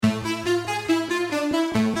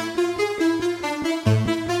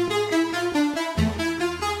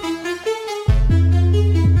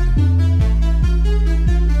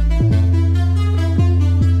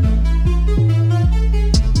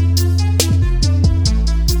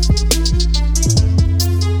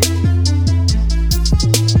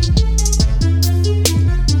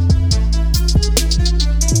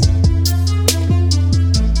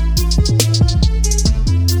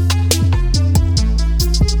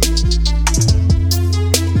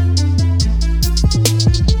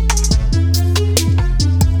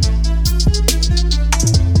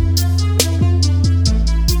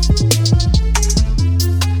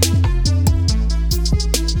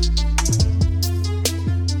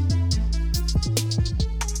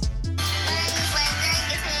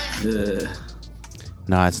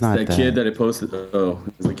No, it's not That kid that I posted. Oh,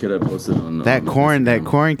 it's the kid I posted on that corn. Instagram. That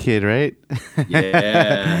corn kid, right?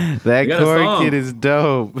 Yeah, that they got a corn song. kid is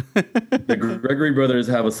dope. The Gregory brothers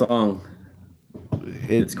have a song.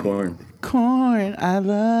 It's corn. Corn, I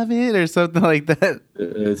love it, or something like that.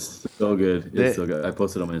 It's so good. It's so good. I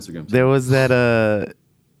posted on my Instagram. There was that.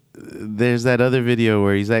 There's that other video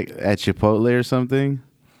where he's like at Chipotle or something.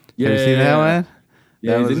 Yeah, have you seen that one?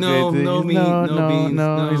 Yeah, that he's like, no meat, no beans.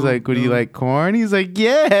 No. He's like, what do you like, corn? He's like,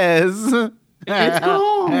 yes. It's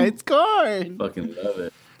corn. It's corn. Fucking love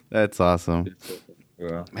it. That's awesome.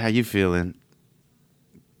 Yeah. How you feeling?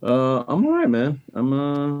 I'm alright, man.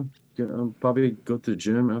 I'll probably go to the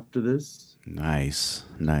gym after this. Nice.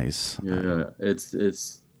 Yeah,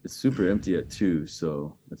 it's super empty at 2,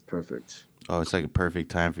 so it's perfect. Oh, it's like a perfect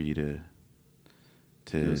time for you to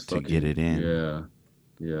get it in. Yeah.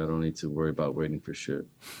 I don't need to worry about waiting for shit.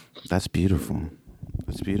 That's beautiful.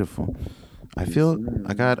 I feel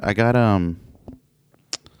I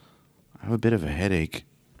have a bit of a headache.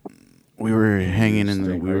 We were hanging in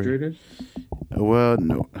the. Hydrated? Well,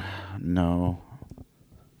 no.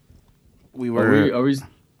 We were. Are we?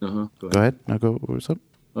 Go ahead. Now go. What's up?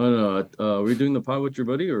 Oh no. Are we doing the pod with your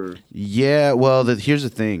buddy or? Yeah. Well, here's the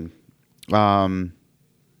thing.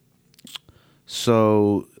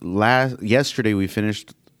 So yesterday we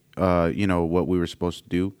finished. What we were supposed to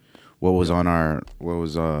do, what was on our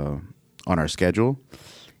schedule,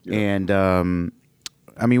 and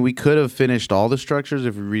I mean we could have finished all the structures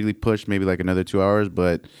if we really pushed, maybe like another 2 hours,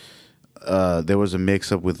 but there was a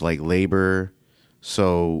mix up with like labor,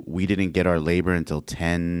 so we didn't get our labor until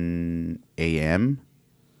 10 a.m.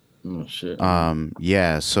 Oh shit.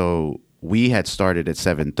 Yeah, so we had started at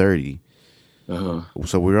 7:30. Uh-huh.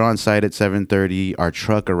 So we were on site at 7:30. Our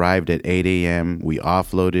truck arrived at 8 a.m. We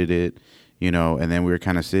offloaded it, and then we were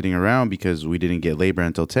kind of sitting around because we didn't get labor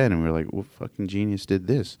until 10. And we were like, well, fucking genius did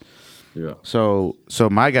this. Yeah. So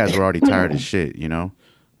my guys were already tired as shit, Yeah.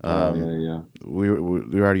 We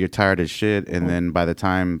were already tired as shit. And then by the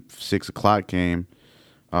time 6 o'clock came,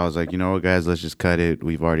 I was like, you know what, guys, let's just cut it.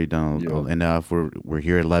 We've already done enough. We're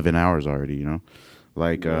here 11 hours already,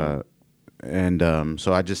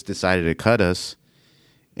 So I just decided to cut us,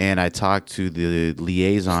 and I talked to the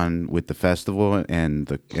liaison with the festival and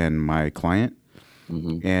my client,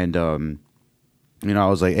 and I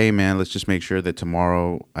was like, hey man, let's just make sure that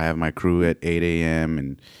tomorrow I have my crew at 8 a.m.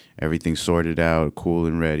 and everything's sorted out, cool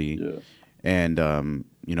and ready, and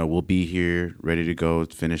we'll be here ready to go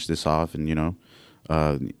finish this off, and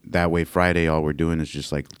that way Friday all we're doing is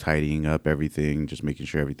just like tidying up everything, just making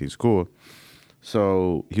sure everything's cool.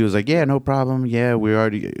 So he was like, yeah, no problem. Yeah,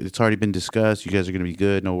 it's already been discussed. You guys are going to be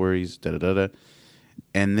good. No worries. Da-da-da-da.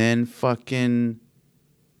 And then fucking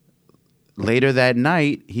later that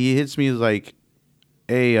night, he hits me like,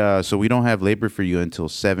 hey, so we don't have labor for you until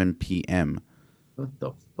 7 p.m. What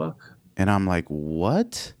the fuck? And I'm like,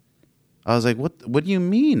 what? I was like, what do you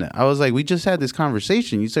mean? I was like, we just had this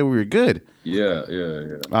conversation. You said we were good. Yeah.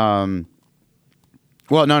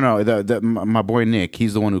 Well, no. My boy Nick,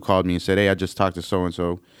 he's the one who called me and said, "Hey, I just talked to so and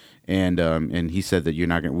so, and he said that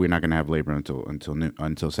we're not gonna have labor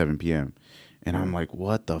until 7 p.m." And I'm like,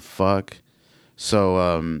 "What the fuck?"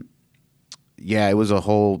 So, yeah, it was a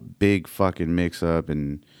whole big fucking mix up,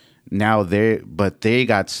 and now they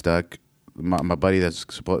got stuck. My buddy that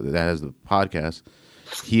has the podcast,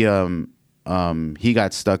 he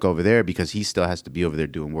got stuck over there because he still has to be over there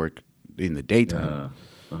doing work in the daytime. Yeah.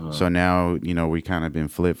 Uh-huh. So now, we kind of been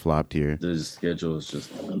flip-flopped here. The schedule is just...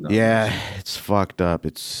 It's fucked up.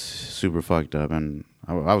 It's super fucked up. And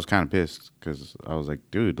I was kind of pissed because I was like,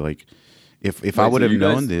 dude, like, if I would have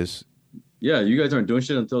known this... Yeah, you guys aren't doing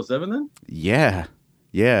shit until 7 then? Yeah.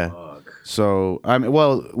 Fuck. So,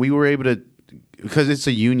 we were able to... Because it's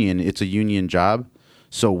a union job,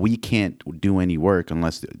 so we can't do any work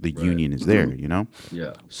unless the union is there,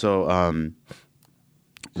 Yeah. So,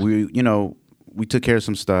 we took care of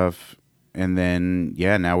some stuff, and then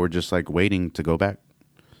now we're just like waiting to go back.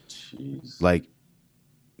 Jeez. Like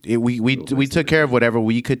we took care of whatever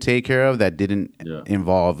we could take care of that didn't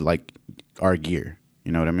involve like our gear.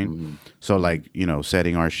 You know what I mean? Mm-hmm. So like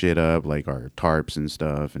setting our shit up, like our tarps and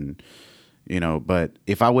stuff, and But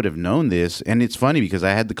if I would have known this, and it's funny because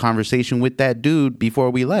I had the conversation with that dude before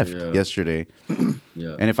we left yesterday.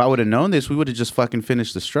 Yeah. And if I would have known this, we would have just fucking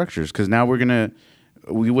finished the structures because now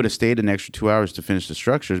we would have stayed an extra 2 hours to finish the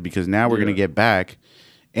structures because now we're going to get back.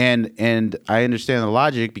 And I understand the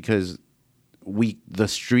logic because the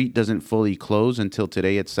street doesn't fully close until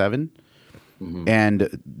today at 7. Mm-hmm.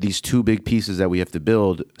 And these two big pieces that we have to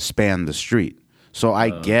build span the street. So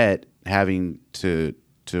I get having to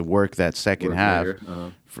to work that second Work half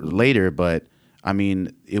later. for later. But I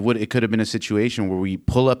mean, it could have been a situation where we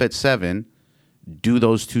pull up at 7, do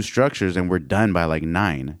those 2 structures, and we're done by like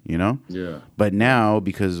 9. You know? Yeah. But now,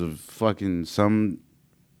 because of fucking some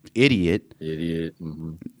idiot,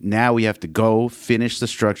 Mm-hmm. now we have to go finish the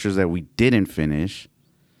structures that we didn't finish,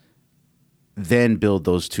 then build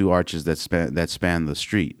those 2 arches that span the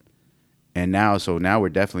street. And now we're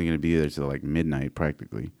definitely going to be there till like midnight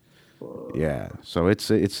practically. Yeah. So it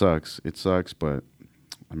sucks. It sucks, but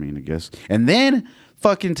I mean, I guess. And then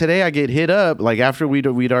fucking today I get hit up, like after we'd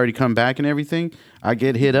already come back and everything, I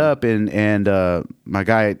get hit up and my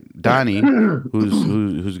guy Donnie,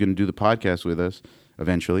 who's going to do the podcast with us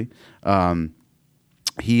eventually,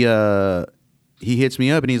 he hits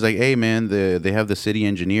me up and he's like, "Hey man, they have the city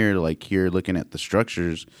engineer like here looking at the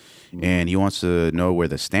structures, and he wants to know where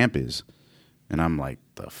the stamp is." And I'm like,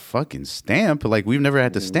 "The fucking stamp? Like we've never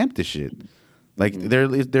had to stamp this shit. Like they're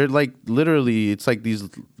like literally, it's like these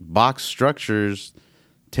box structures,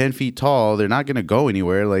 10 feet tall. They're not gonna go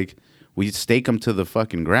anywhere. Like we stake them to the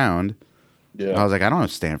fucking ground." Yeah. I was like, "I don't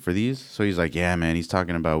have stamp for these." So he's like, "Yeah, man." He's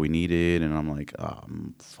talking about we need it, and I'm like, "Oh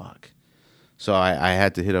fuck." So I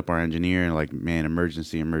had to hit up our engineer and like, "Man,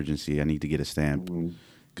 emergency. I need to get a stamp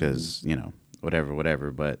because you know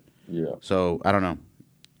whatever." But Yeah. so I don't know.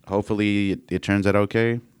 Hopefully it turns out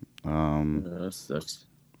okay. That's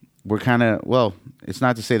We're kind of, well, it's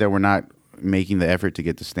not to say that we're not making the effort to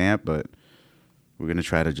get the stamp, but we're gonna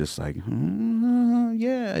try to just like,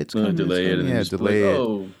 yeah, it's gonna delay it. And yeah, delay it.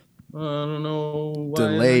 Oh, I don't know. Why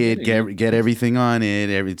Delay it. Get everything on it.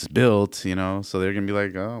 It's built, you know. So they're gonna be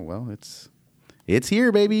like, "Oh well, it's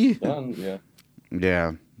here, baby." Done. Yeah.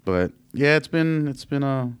 Yeah, but yeah, it's been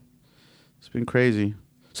crazy.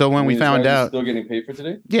 So when we found out, still getting paid for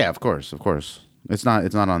today. yeah, of course, it's not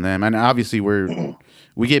on them, and obviously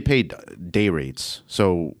we get paid day rates.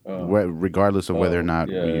 So regardless of whether or not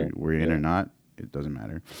we're in or not, it doesn't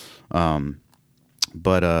matter.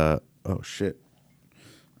 But oh shit,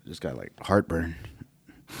 I just got like heartburn.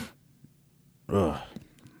 Ugh.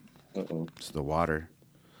 It's the water.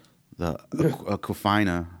 The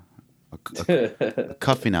Aquafina. A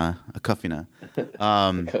Cuffina. A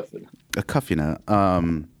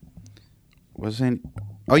Cuffina. Wasn't.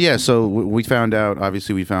 Oh yeah. So we found out.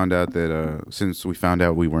 Obviously, we found out that since we found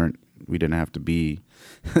out we didn't have to be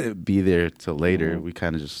there till later. We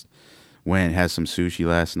kind of just went, had some sushi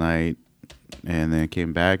last night, and then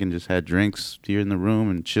came back and just had drinks here in the room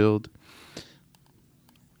and chilled.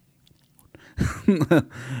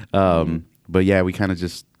 But yeah, we kind of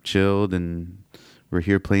just chilled and we're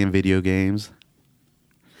here playing video games.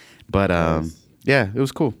 But yeah, it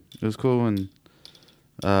was cool. And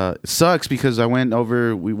it sucks because we went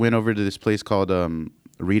over to this place called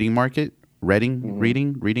Reading Market,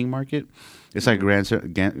 Reading Market. It's like Grand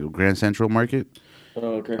Central Market.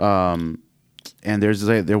 Oh, okay. And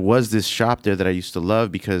there was this shop there that I used to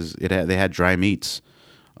love because they had dry meats,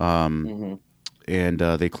 and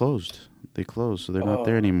they closed. So they're not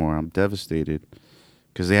there anymore. I'm devastated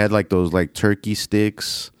because they had like those like turkey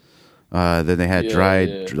sticks. Then they had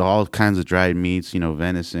dried all kinds of dried meats. You know,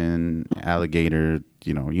 venison, alligator.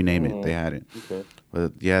 You know, you name it, they had it. Okay.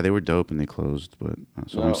 But yeah, they were dope and they closed. But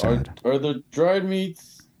so I'm sad. Are the dried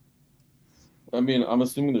meats? I mean, I'm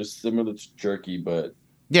assuming they're similar to jerky, but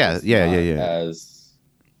yeah. As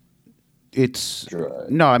it's dry.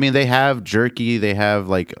 No, I mean they have jerky. They have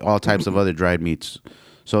like all types of other dried meats.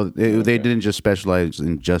 So they didn't just specialize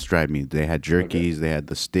in just dried meat. They had jerkies. They had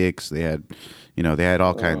the sticks. They had, they had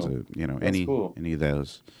all kinds of, any of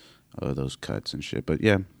those cuts and shit. But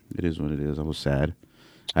yeah, it is what it is. I was sad.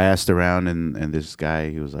 I asked around, and this guy,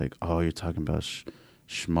 he was like, "Oh, you're talking about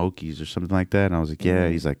Smokies or something like that?" And I was like, "Yeah."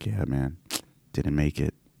 He's like, "Yeah, man, didn't make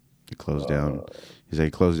it. It closed down." He's like,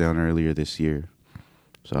 "It closed down earlier this year."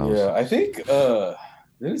 So I think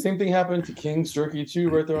didn't the same thing happen to King's Jerky too,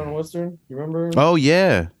 right there on Western? You remember? Oh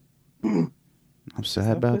yeah. I'm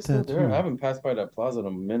sad about that too. I haven't passed by that plaza in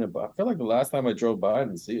a minute, but I feel like the last time I drove by, I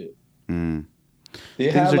didn't see it.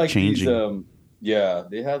 They had like changing.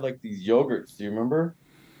 They had like these yogurts. Do you remember?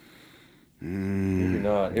 Maybe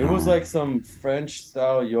not. It was like some French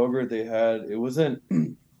style yogurt they had. It wasn't.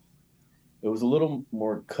 It was a little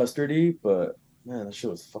more custardy, but man, that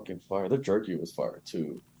shit was fucking fire. The jerky was fire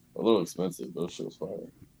too. A little expensive, but that shit was fire.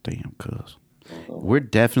 Damn, cuz. We're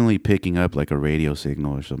definitely picking up like a radio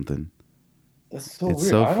signal or something. That's so weird.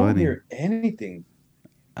 So I don't hear anything.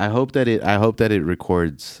 I hope that it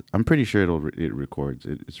records. I'm pretty sure it records.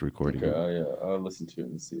 It's recording. Okay, I'll listen to it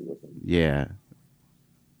and see what. Yeah,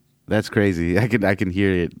 that's crazy. I can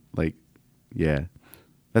hear it. Like, yeah,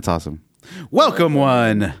 that's awesome. Welcome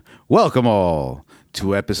one, welcome all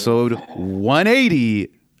to episode 180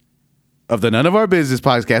 of the None of Our Business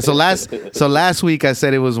podcast. So last week I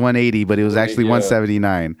said it was 180, but it was actually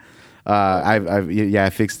 179. I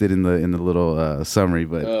fixed it in the little summary,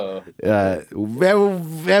 but episode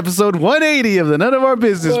 180 of the None of Our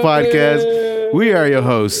Business podcast. We are your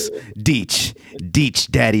hosts, Deech,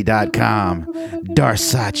 DeechDaddy.com,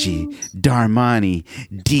 Darsachi, Darmani,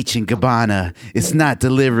 Deech and Gabbana. It's not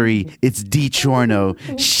delivery, it's DiChorno,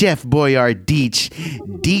 Chef Boyard Deech,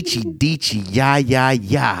 Deechy,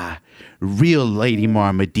 ya. Real Lady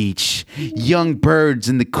Marmadeech, young birds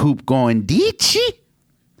in the coop going Deechy.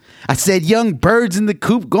 I said young birds in the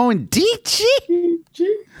coop going Deechy.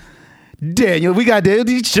 Daniel, we got Daniel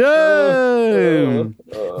Deech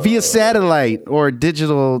via satellite or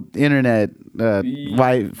digital internet,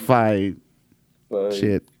 Wi-Fi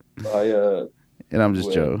shit. And I'm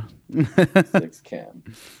just Joe.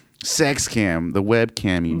 Sex cam, the web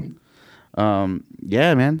cammy.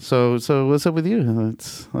 Yeah, man. So what's up with you?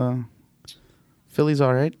 It's Philly's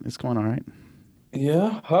all right. It's going all right.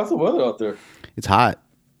 Yeah. How's the weather out there? It's hot.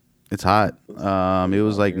 It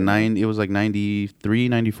was like 93,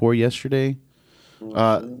 94 yesterday.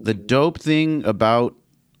 The dope thing about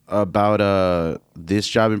this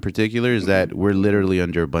job in particular is that we're literally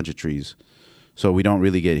under a bunch of trees, so we don't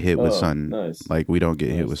really get hit with sun. Nice. Like we don't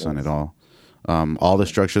get hit with sun at all. All the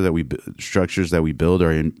structures that we build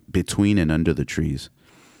are in between and under the trees.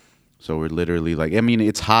 So we're literally like, I mean,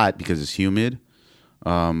 it's hot because it's humid,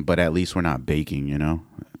 but at least we're not baking, you know.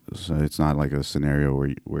 So it's not like a scenario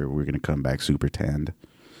where we're gonna come back super tanned.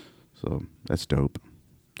 So that's dope.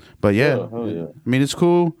 But yeah, I mean it's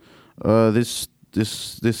cool. This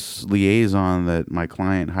liaison that my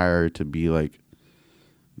client hired to be like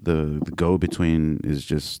the go between is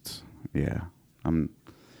just I don't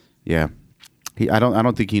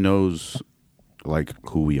think he knows like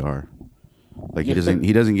who we are. Like he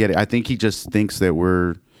doesn't get it. I think he just thinks that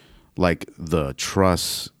we're like the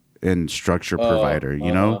trust and structure provider,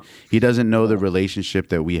 you know? He doesn't know the relationship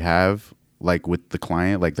that we have like with the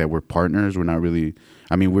client, like that we're partners. We're not really,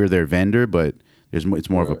 I mean, we're their vendor, but it's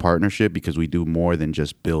more of a partnership because we do more than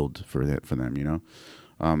just build for them, you know?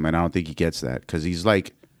 And I don't think he gets that because he's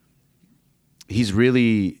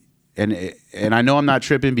really, and I know I'm not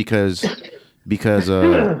tripping because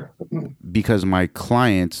my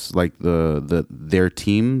clients, like their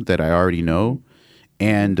team that I already know,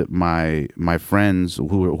 and my friends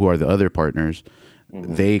who are the other partners,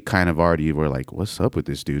 they kind of already were like, "What's up with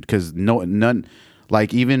this dude?" Because none,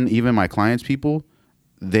 like even my clients' people,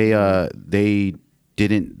 they don't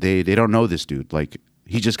know this dude. Like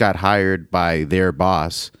he just got hired by their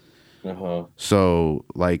boss, so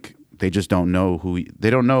like they just don't know they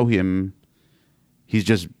don't know him. He's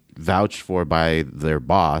just vouched for by their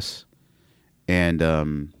boss, and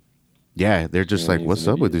they're just like, "What's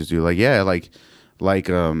up with this dude?"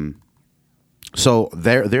 So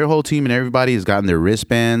their whole team and everybody has gotten their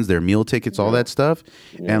wristbands, their meal tickets, all that stuff.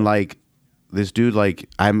 Yeah. And like this dude, like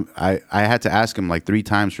I had to ask him like 3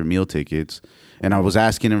 times for meal tickets, and I was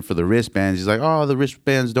asking him for the wristbands. He's like, "Oh, the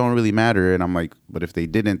wristbands don't really matter." And I'm like, "But if they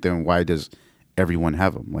didn't, then why does everyone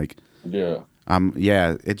have them?" Like, I've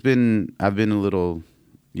been a little,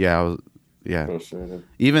 frustrated.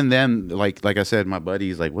 Even then, like I said, my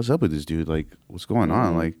buddy's like, "What's up with this dude? Like, what's going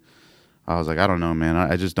on?" Like, I was like, I don't know, man.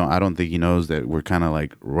 I don't think he knows that we're kind of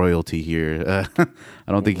like royalty here. I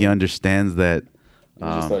don't think he understands that.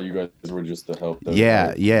 I just thought you guys were just to help them.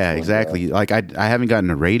 Yeah, exactly. Like I haven't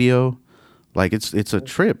gotten a radio. Like it's a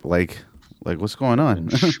trip. Like what's going on?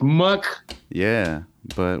 Schmuck. Yeah,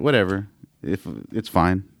 but whatever. If it's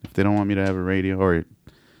fine. If they don't want me to have a radio, or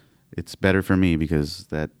it's better for me because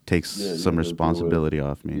that takes some responsibility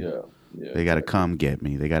off me. Yeah. They got to come get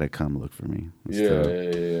me. They got to come look for me.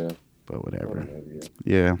 Yeah. But whatever.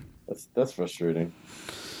 Yeah. That's frustrating.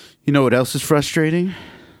 You know what else is frustrating?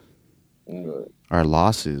 What? Our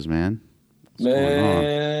losses, man.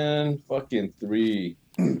 Fucking 3.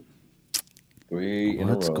 3 in a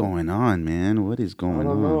row. What's going on, man? What is going on? I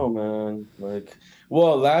don't know, man. Like,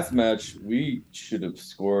 well, last match we should have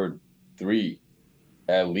scored 3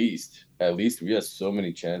 at least. At least we had so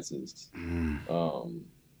many chances.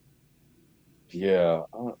 Yeah,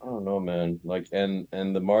 I don't know, man. Like, and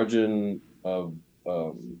the margin of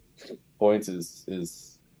points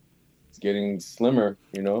is getting slimmer,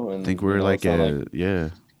 you know. And I think we're like we're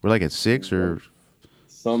like at 6 or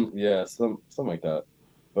something like that.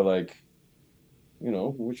 But like, you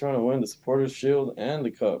know, we're trying to win the Supporters Shield and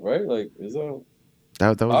the Cup, right? Like, is that was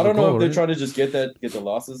I don't know if they're trying to just get the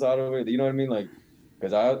losses out of it. You know what I mean? Like,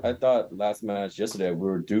 because I thought last match yesterday we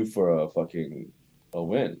were due for a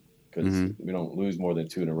win. because we don't lose more than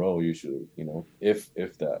 2 in a row usually. You know, if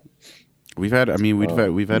that. We've had a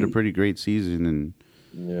pretty great season, and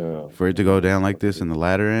for it to go down like this in the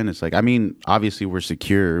latter end, it's like, I mean, obviously we're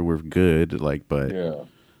secure, we're good, like, but you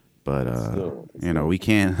know, we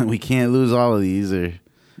can't lose all of these. Or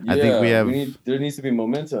I think there needs to be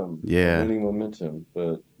momentum. Yeah, winning momentum,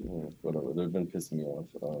 but whatever. They've been pissing me off.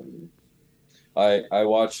 I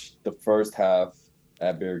watched the first half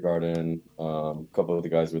at Beer Garden. A couple of the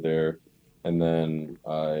guys were there, and then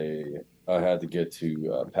I had to get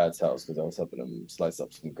to Pat's house because I was helping him slice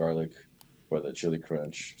up some garlic for the chili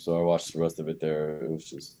crunch. So I watched the rest of it there. It was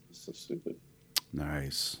just so stupid.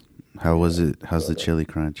 Nice. How was it? How's the chili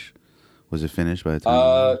crunch? Was it finished by the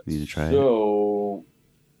time you try it? So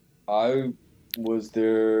I was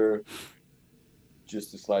there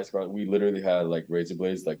just to slice garlic. We literally had like razor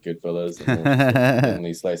blades, like Goodfellas, and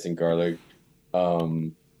only slicing garlic.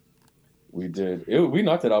 We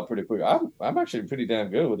knocked it out pretty quick. I'm actually pretty damn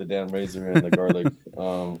good with the damn razor and the garlic.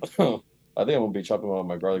 I think I'm gonna be chopping all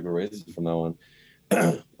my garlic with razors from now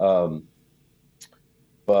on.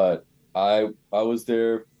 But I was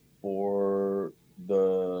there for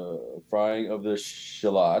the frying of the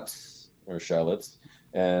shallots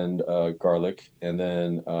and garlic, and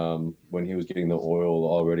then when he was getting the oil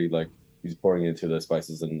already, like he's pouring into the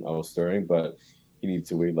spices and I was stirring, but you need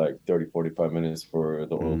to wait like 30-45 minutes for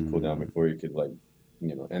the oil to cool down before you could, like,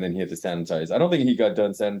 you know, and then he had to sanitize. I don't think he got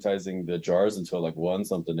done sanitizing the jars until like 1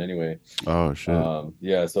 something anyway. Oh shit.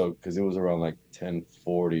 Yeah, so because it was around like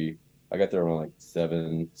 10:40. I got there around like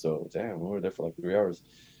 7, so damn, we were there for like 3 hours.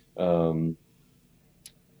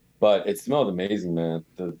 But it smelled amazing, man.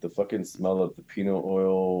 The fucking smell of the peanut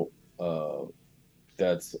oil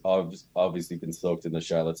that's obviously been soaked in the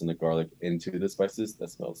shallots and the garlic into the spices. That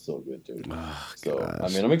smells so good, dude. Oh, so gosh. I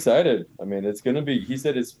mean, I'm excited. I mean, it's gonna be. He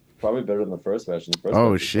said it's probably better than the first batch.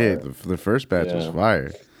 Oh shit, the first batch was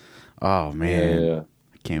fire. Oh man,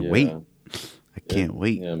 I can't wait. I can't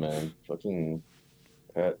wait. Yeah, man. Fucking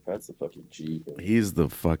Pat's the fucking G. Bro. He's the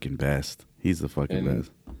fucking best. He's the fucking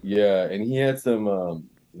best. Yeah, and he had some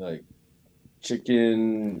like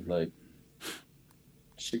chicken, not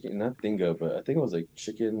tinga, but I think it was like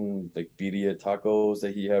chicken, like birria tacos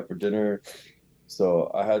that he had for dinner. So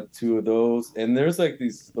I had 2 of those, and there's like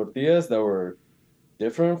these tortillas that were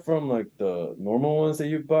different from like the normal ones that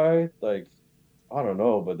you buy. Like, I don't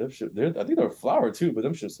know, but I think they're flour too, but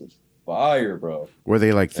them shits was fire, bro. Were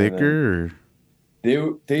they like thicker? Or?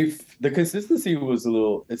 The consistency was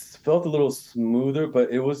it felt a little smoother,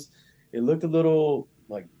 but it looked a little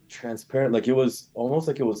like transparent, like it was almost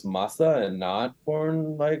like it was masa and not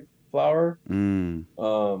corn like flour.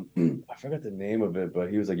 I forgot the name of it,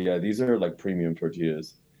 but he was like, yeah, these are like premium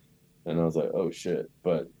tortillas, and I was like, oh shit,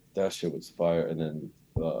 but that shit was fire. And then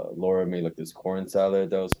Laura made like this corn salad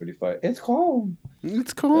that was pretty fire. It's corn.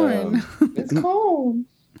 It's corn. It's corn.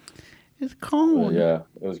 It's corn. Yeah,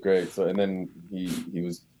 it was great. So, and then he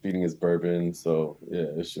was feeding his bourbon. So yeah,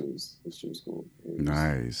 this shit was cool.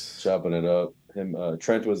 Nice. Chopping it up.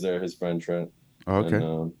 Trent was there. His friend Trent. Okay.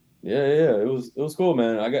 And, yeah. It was cool,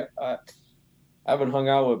 man. I haven't hung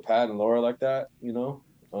out with Pat and Laura like that, you know.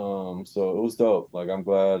 So it was dope. Like I'm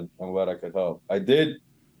glad I could help. I did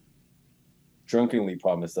drunkenly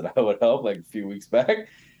promise that I would help like a few weeks back,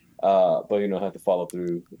 but you know, I had to follow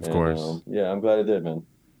through. Of course. Yeah, I'm glad I did, man.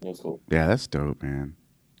 It was cool. Yeah, that's dope, man.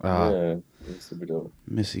 Yeah, it's super dope.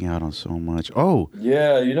 Missing out on so much. Oh.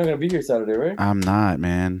 Yeah, you're not gonna be here Saturday, right? I'm not,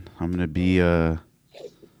 man. I'm gonna be.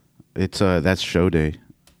 That's show day.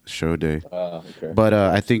 Okay. But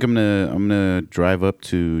I think I'm gonna drive up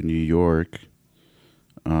to New York.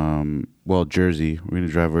 Jersey. We're gonna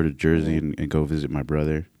drive over to Jersey and go visit my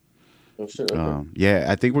brother. Oh shit. Okay. Yeah,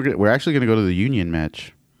 I think we're actually gonna go to the Union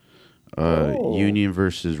match. Union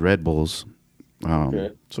versus Red Bulls. Okay.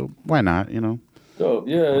 So why not? You know. Oh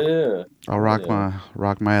yeah. I'll rock my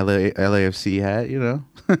LAFC hat. You know.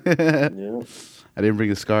 Yeah. I didn't bring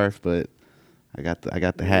a scarf, but I got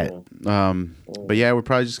the hat. But yeah, we're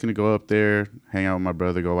probably just gonna go up there, hang out with my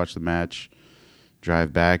brother, go watch the match,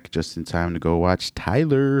 drive back just in time to go watch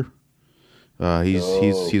Tyler.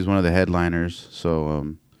 He's one of the headliners.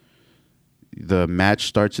 So the match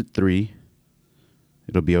starts at 3.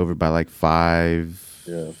 It'll be over by like 5.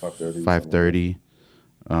 Yeah, 5:30.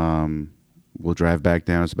 5:30. We'll drive back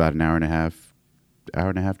down. It's about an hour and a half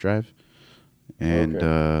drive.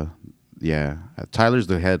 And yeah, Tyler's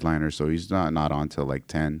the headliner, so he's not on till like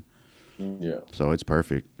 10. Yeah. So it's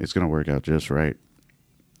perfect. It's gonna work out just right.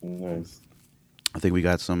 Nice. I think we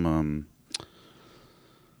got some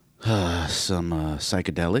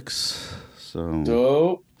psychedelics. So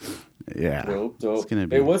dope. Yeah, Dope. it's gonna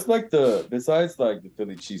Hey, be. what's like besides like the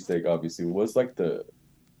Philly cheesesteak? Obviously, what's like the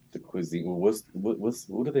cuisine? What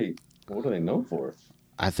are they known for?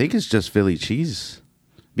 I think it's just Philly cheese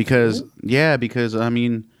because Really?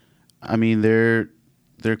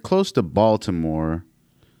 they're close to Baltimore.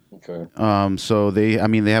 Okay. So they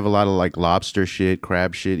have a lot of like lobster shit,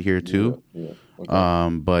 crab shit here Yeah. too. Yeah.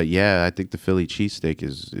 Okay. But yeah, I think the Philly cheesesteak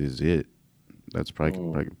is it. That's probably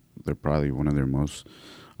Mm. like they're probably one of their most.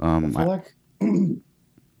 I Um, feel I, like I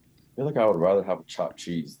feel like I would rather have a chopped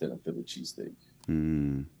cheese than a Philly cheesesteak,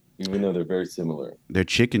 mm, even though they're very similar. their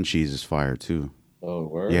chicken cheese is fire too. Oh,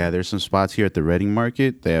 word. Yeah, there's some spots here at the Reading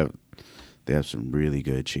Market. They have some really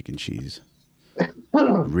good chicken cheese,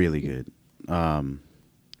 really good. Um,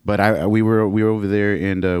 but we were over there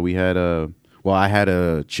and we had I had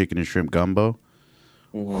a chicken and shrimp gumbo.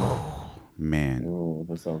 Mm-hmm. Man, Oh,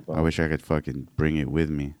 that sounds I fun. wish I could fucking bring it with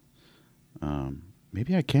me.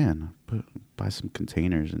 Maybe I can buy some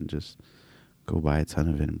containers and just go buy a ton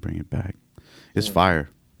of it and bring it back. It's Yeah. fire.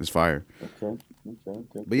 It's fire. Okay. Okay.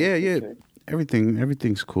 But Okay. yeah. Okay.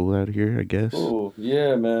 Everything's cool out here, I guess. Oh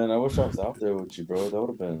yeah, man. I wish I was out there with you, bro. That that would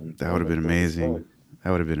would have have been been dope as fuck. amazing.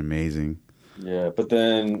 That would have been amazing. Yeah, but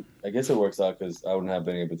then I guess it works out because I wouldn't have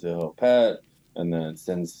been able to help Pat, and then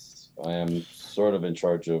since I am sort of in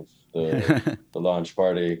charge of the launch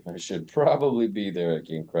party, I should probably be there at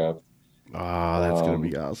GameCraft. Oh, that's gonna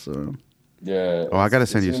be Um, awesome. yeah, Oh, I gotta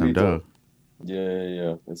it's send you gonna some be dough. dope.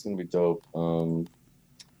 Yeah. It's gonna be dope.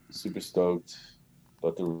 Super stoked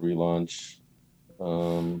about the relaunch.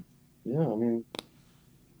 Um, yeah, I mean,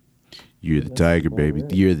 You're the that's tiger, about baby.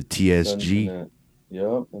 it. You're the And TSG. then,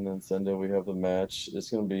 yep, and then Sunday we have the match. It's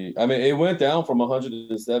gonna be. I mean, it went down from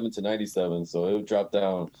 107 to 97, so it dropped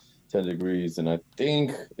down 10 degrees, and I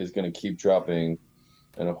think it's gonna keep dropping.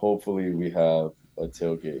 And hopefully we have a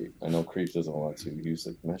tailgate. I know Creep doesn't want to. He was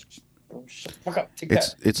like, "Man, bro, shut the fuck up.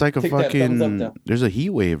 It's like a Take that thumbs up fucking. down." There's a heat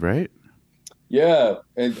wave, right? Yeah,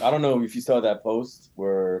 and I don't know if you saw that post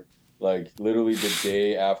where like literally the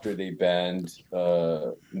day after they banned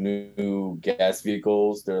new gas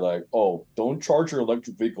vehicles, they're like, "Oh, don't charge your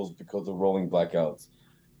electric vehicles because of rolling blackouts."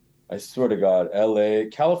 I swear to God, LA,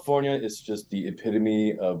 California is just the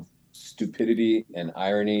epitome of stupidity and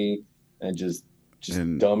irony and just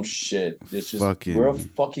And dumb shit. It's just we're a fucking.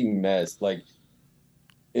 fucking mess. Like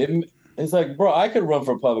it's like, bro, I could run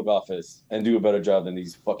for public office and do a better job than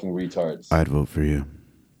these fucking retards. I'd vote for you.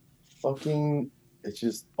 Fucking, it's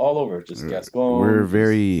just all over. Just We're a Gascon, just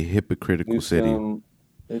very hypocritical city. Newsom.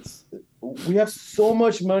 It's we have so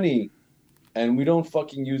much money and we don't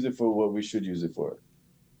fucking use it for what we should use it for.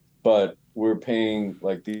 But we're paying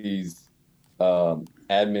like these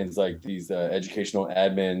admins, like these educational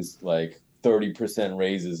admins, like 30%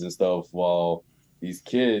 raises and stuff, while these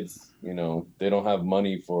kids, they don't have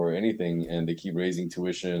money for anything and they keep raising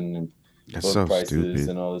tuition and That's book so prices stupid.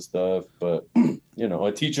 and all this stuff. But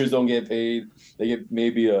teachers don't get paid. They get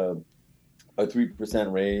maybe a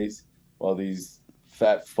 3% raise, while these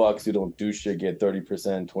fat fucks who don't do shit get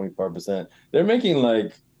 30%, 25%. They're making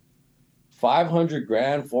like 500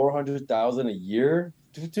 grand, 400,000 a year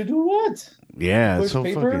to do what? Yeah, it's Push so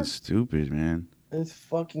fucking paper? stupid, man. It's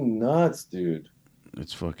fucking nuts, dude.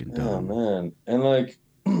 It's fucking Yeah, dumb. man. And like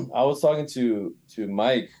I was talking to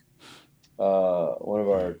Mike, one of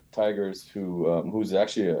our tigers who's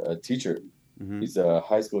actually a teacher. Mm-hmm. He's a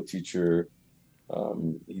high school teacher.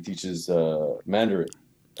 He teaches Mandarin.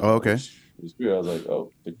 Oh, okay. Which was weird. I was like,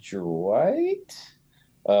 oh, but you're white.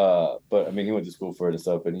 But I mean, he went to school for it and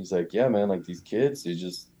stuff. And he's like, yeah, man, like these kids,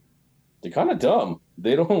 they're kind of dumb.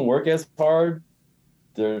 They don't work as hard.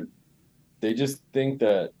 They just think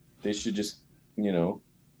that they should just,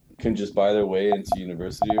 can just buy their way into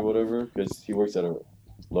university or whatever. Because he works at a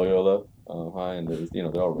Loyola High, and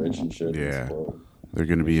they're all rich and shit. Yeah. So They're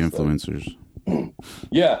gonna be influencers.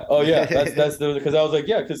 yeah. Oh yeah. That's because I was like,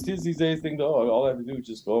 yeah, because kids these days think, oh, all I have to do is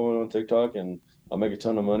just go on TikTok and I'll make a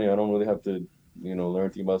ton of money. I don't really have to, learn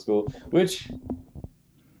anything about school, which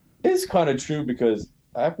is kind of true because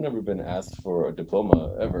I've never been asked for a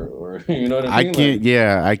diploma ever, or you know what I I mean? can't. Like,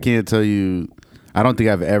 Yeah, I can't tell you. I don't think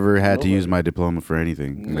I've ever had to use nobody. my diploma for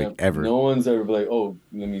anything, like ever. No one's ever like, oh,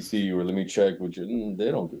 let me see or let me check with you.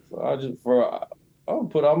 They don't do. I just for I'll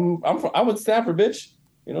put I'm with Stanford, bitch.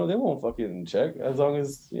 They won't fucking check as long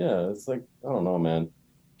as it's like I don't know, man.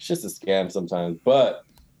 It's just a scam sometimes. But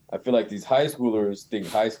I feel like these high schoolers think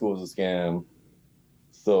high school is a scam,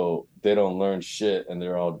 so they don't learn shit and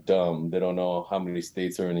they're all dumb. They don't know how many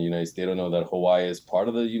states are in the United States. They don't know that Hawaii is part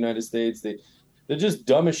of the United States. They're just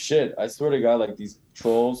dumb as shit. I swear to God, like these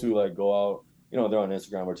trolls who like go out, they're on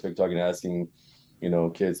Instagram or TikTok and asking,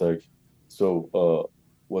 kids like, so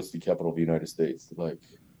what's the capital of the United States? Like,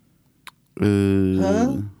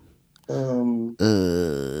 huh?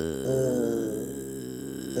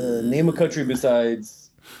 Name a country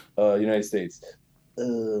besides United States.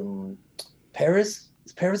 Paris?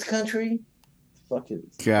 Is Paris a country? Fucking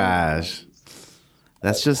gosh.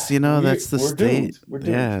 That's just, that's the state.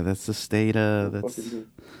 Yeah, that's the state. That's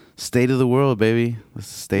state of the world, baby. That's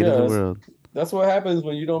the state of the world. That's what happens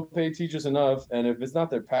when you don't pay teachers enough. And if it's not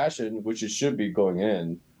their passion, which it should be going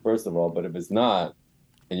in, first of all, but if it's not,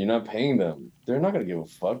 and you're not paying them, they're not going to give a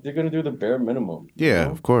fuck. They're going to do the bare minimum. Yeah,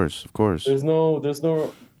 of course. There's no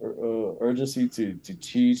urgency to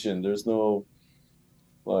teach, and there's no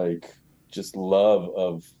like just love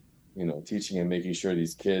of teaching and making sure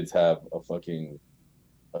these kids have a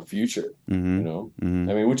future. Mm-hmm.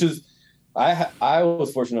 I mean, which is I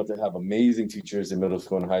was fortunate enough to have amazing teachers in middle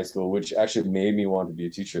school and high school, which actually made me want to be a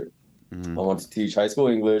teacher. Mm-hmm. I wanted to teach high school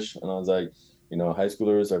English, and I was like, high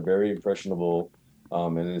schoolers are very impressionable.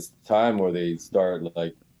 And it's time where they start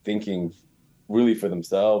like thinking really for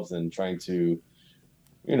themselves and trying to,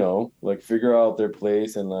 like figure out their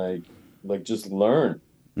place and like just learn.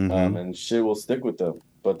 Mm-hmm. And shit will stick with them.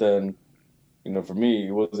 But then, for me,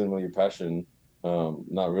 it wasn't really a passion.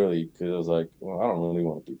 Not really, because I was like, well, I don't really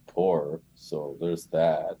want to be poor. So there's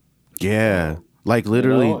that. Yeah. Like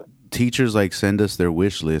literally teachers like send us their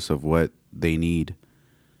wish list of what they need.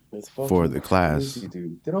 For the class, crazy,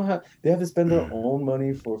 dude. They have to spend their own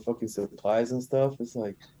money for fucking supplies and stuff. It's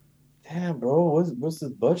like, damn, bro, what's the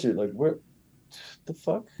budget? Like, where the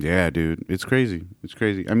fuck? Yeah, dude, it's crazy.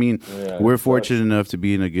 I mean, we're fortunate enough to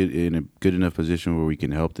be in a good enough position where we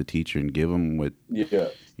can help the teacher and give them what,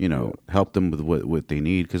 help them with what they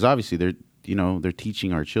need. Because obviously they're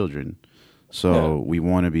teaching our children, so we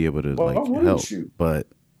want to be able to help. But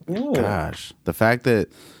gosh, the fact that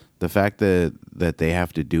they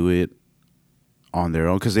have to do it on their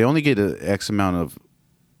own, because they only get an X amount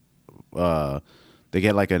of, they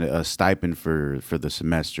get like a stipend for the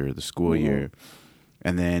semester, the school year,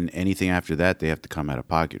 and then anything after that they have to come out of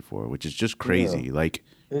pocket for, which is just crazy. Yeah. Like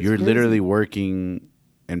you're literally working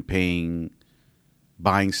and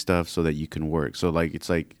buying stuff so that you can work. So like it's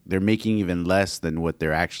like they're making even less than what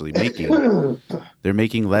they're actually making. They're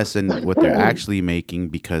making less than what they're actually making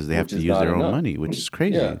because they have to use their own money, which is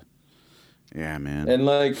crazy. Yeah, man. And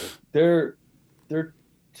like they're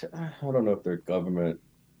I don't know if they're government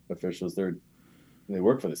officials. They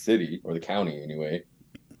work for the city or the county anyway.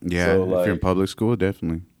 Yeah, so, if you're in public school,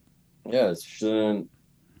 definitely. Yeah, shouldn't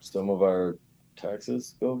some of our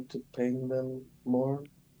taxes go to paying them more?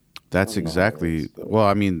 That's exactly. Well,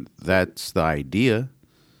 I mean, that's the idea.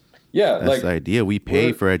 Yeah, that's the idea. We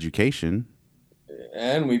pay for education.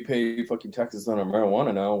 And we pay fucking taxes on our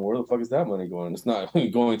marijuana now. Where the fuck is that money going? It's not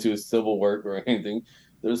going to civil work or anything.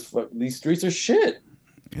 These streets are shit.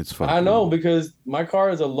 It's fucking. I know, because my car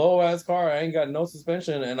is a low ass car. I ain't got no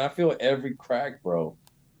suspension, and I feel every crack, bro.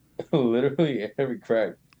 Literally every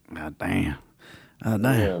crack. God damn. God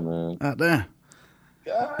damn. Yeah, man. God damn.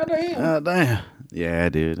 God damn. God damn. Yeah,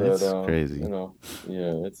 dude, that's crazy.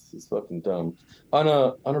 It's fucking dumb. On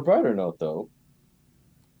a brighter note, though.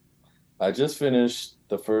 I just finished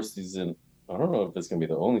the first season. I don't know if it's going to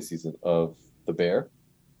be the only season of The Bear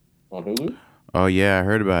on Hulu. Oh, yeah. I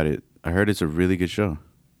heard about it. I heard it's a really good show.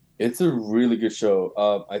 It's a really good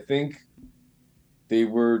show. I think they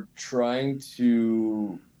were trying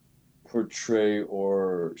to portray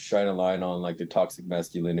or shine a light on like the toxic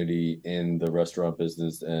masculinity in the restaurant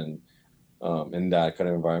business and in that kind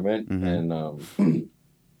of environment. Mm-hmm.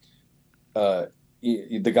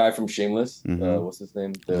 And the guy from Shameless, what's his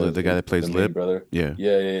name? The guy that plays Lip, brother. Yeah.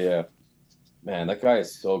 Man, that guy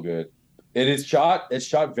is so good. It's shot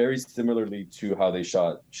very similarly to how they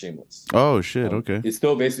shot Shameless. Oh shit! Okay. It's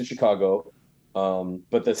still based in Chicago,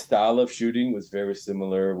 but the style of shooting was very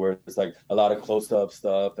similar. Where it's like a lot of close-up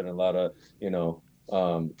stuff and a lot of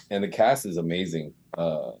and the cast is amazing.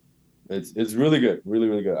 It's really good, really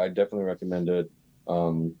really good. I definitely recommend it.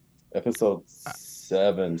 Episode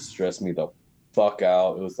 7 stressed me the fuck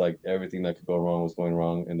out. It was like everything that could go wrong was going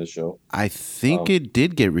wrong in the show. I think it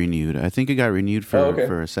did get renewed. I think it got renewed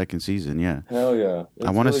for a second season. Yeah. Hell yeah.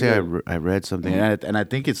 I want to say I read something, and I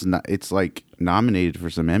think it's like nominated for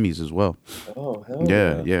some Emmys as well. Oh hell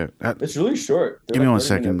yeah. It's really short. Give me 1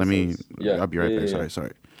 second. Let me. I'll be right back.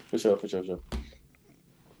 Sorry. For sure.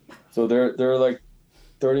 So they're like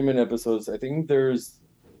 30-minute episodes. I think there's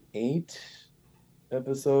 8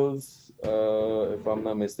 episodes. If I'm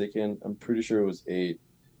not mistaken, I'm pretty sure it was 8.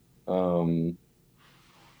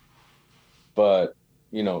 But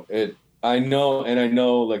I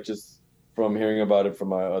know like just from hearing about it from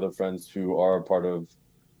my other friends who are part of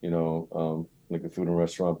like the food and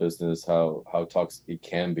restaurant business, how toxic it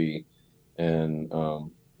can be, and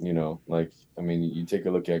like I mean, you take a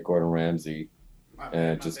look at Gordon Ramsay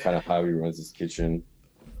and just kind of how he runs his kitchen.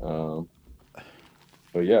 Um,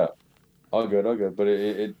 but yeah, all good, all good. But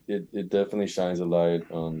it definitely shines a light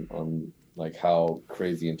on like how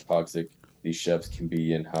crazy and toxic these chefs can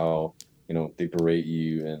be, and how they berate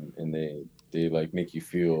you, and they like make you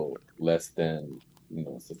feel less than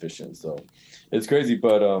sufficient. So it's crazy,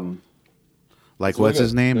 but like what's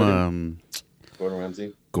his name? Gordon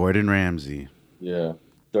Ramsay. Gordon Ramsay. Yeah,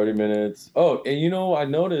 30 minutes. Oh, and I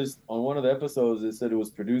noticed on one of the episodes it said it was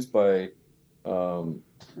produced by um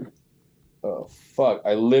oh fuck,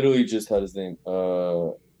 I literally just had his name.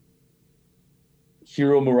 Hiro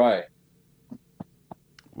Murai.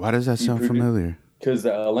 Why does that sound familiar? Because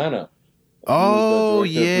Atlanta. Oh,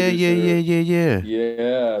 yeah.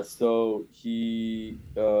 Yeah, so he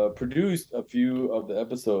produced a few of the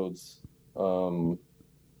episodes of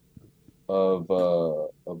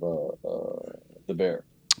The Bear.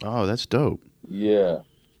 Oh, that's dope. Yeah.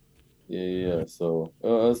 So I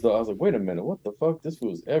was like, wait a minute, what the fuck? This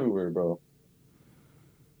was everywhere, bro.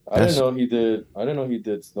 I didn't know he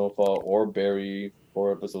did Snowfall or Barry,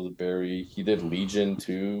 4 episodes of Barry. He did Legion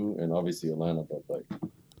too, and obviously Atlanta. But like,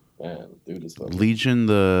 man, dude is fucking... Legion,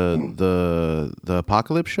 the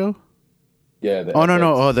Apocalypse show. Yeah.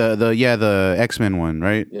 The X-Men one,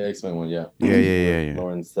 right? Yeah, X-Men one. Yeah. Yeah.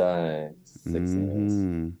 Lauren Stein.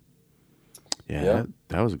 Yeah,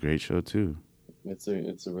 that was a great show too. It's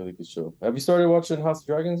a really good show. Have you started watching House of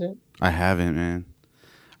Dragons yet? I haven't, man.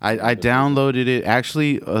 I downloaded it.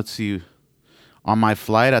 Actually, let's see. On my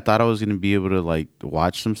flight, I thought I was gonna be able to like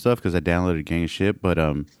watch some stuff because I downloaded Gang of Shit, but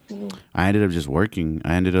I ended up just working.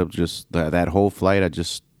 I ended up just that whole flight. I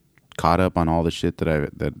just caught up on all the shit that I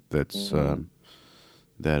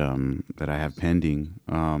have pending.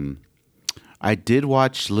 I did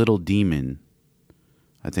watch Little Demon.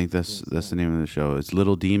 I think that's the name of the show. It's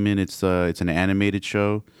Little Demon. It's an animated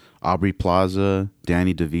show. Aubrey Plaza,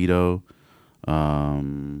 Danny DeVito.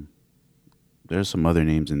 There's some other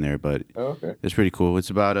names in there, but it's pretty cool.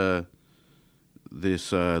 It's about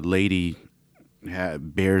this lady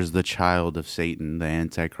bears the child of Satan, the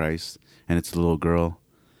Antichrist, and it's a little girl.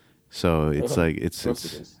 So it's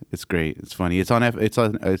it's great. It's funny. It's on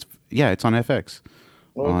FX.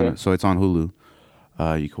 So it's on Hulu.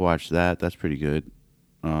 You can watch that. That's pretty good.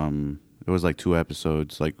 It was like 2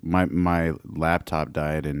 episodes. Like my laptop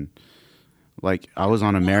died, and like I was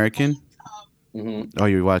on American. Oh,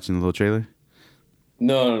 you were watching the little trailer?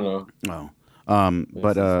 No. Oh,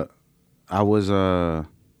 but I was on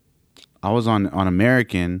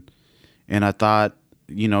American, and I thought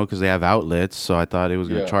because they have outlets, so I thought it was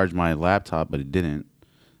gonna charge my laptop, but it didn't.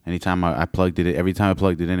 Anytime I plugged it, every time I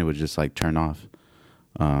plugged it in, it would just like turn off.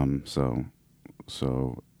 So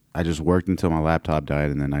I just worked until my laptop died,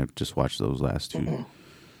 and then I just watched those last 2,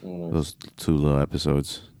 those 2 little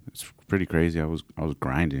episodes. It's pretty crazy. I was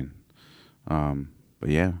grinding. But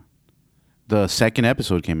yeah, the second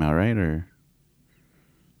episode came out, right? Or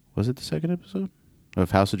was it the second episode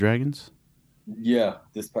of House of Dragons? Yeah,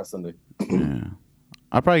 this past Sunday. Yeah,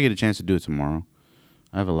 I'll probably get a chance to do it tomorrow.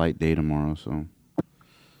 I have a light day tomorrow, so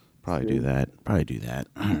probably do that. I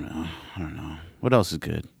don't know. What else is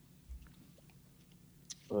good?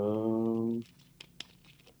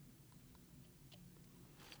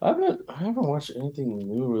 I haven't watched anything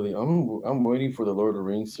new really. I'm waiting for the Lord of the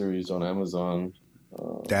Rings series on Amazon.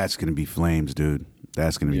 That's gonna be flames, dude.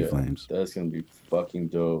 That's gonna be flames. That's gonna be fucking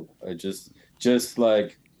dope. I just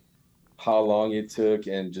like how long it took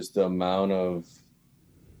and just the amount of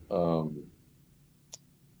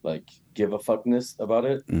like give a fuckness about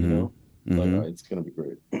it. Like it's gonna be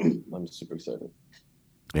great. I'm super excited.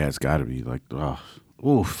 Yeah, it's got to be like,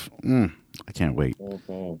 oof. I can't wait.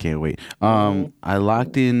 Can't wait. I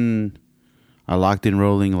locked in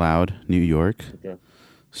Rolling Loud, New York. Okay.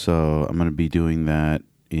 So I'm gonna be doing that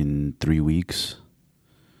in 3 weeks.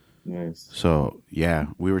 Nice. So yeah,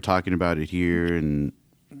 we were talking about it here, and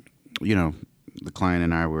the client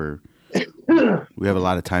and I we have a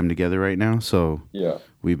lot of time together right now. So yeah,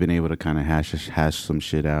 we've been able to kind of hash some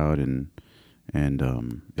shit out, and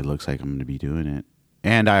it looks like I'm gonna be doing it.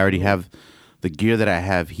 And I already have the gear that I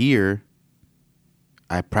have here.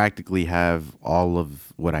 I practically have all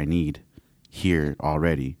of what I need here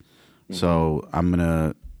already. So I'm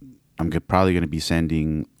probably gonna be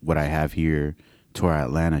sending what I have here to our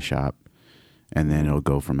Atlanta shop, and then it'll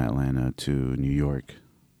go from Atlanta to New York.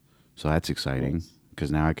 So that's exciting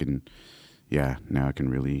because now I can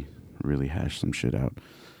really hash some shit out.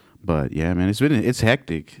 But yeah, man, it's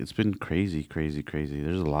hectic. It's been crazy.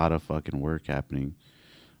 There's a lot of fucking work happening.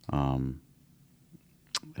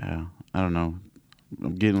 Yeah, I don't know.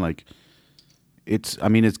 I'm getting like, it's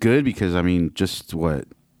good because just what,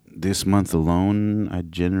 this month alone I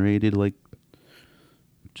generated like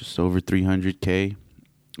just over 300K.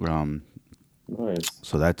 Nice.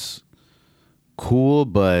 So that's cool,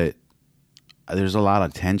 but there's a lot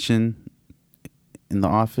of tension in the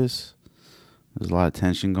office. There's a lot of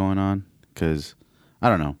tension going on because I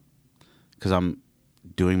don't know, because I'm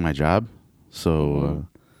doing my job. So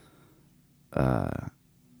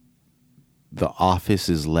the office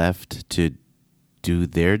is left to do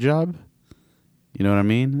their job. You know what I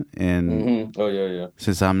mean? And oh yeah.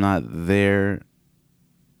 Since I'm not there,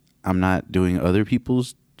 I'm not doing other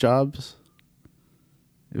people's jobs.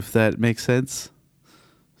 If that makes sense.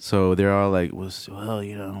 So they're all like, well,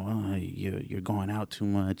 you're going out too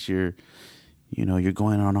much. You're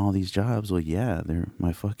going on all these jobs. Well, yeah, they're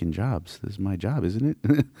my fucking jobs. This is my job, isn't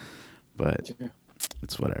it? But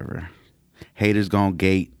it's whatever. Haters gonna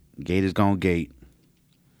gate. Gators gonna gate.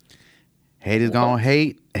 Haters gonna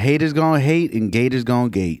hate. Haters gonna hate, and gators gonna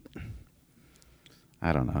gate.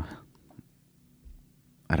 I don't know.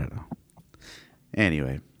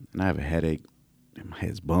 Anyway, and I have a headache. And my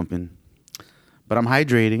head's bumping. But I'm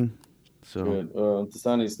hydrating. So good.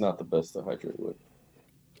 Dasani's not the best to hydrate with.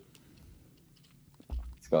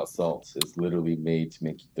 It's got salts. It's literally made to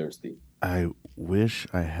make you thirsty. I wish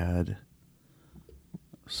I had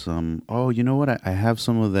some. Oh, you know what? I have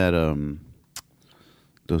some of that.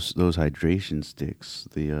 Those hydration sticks.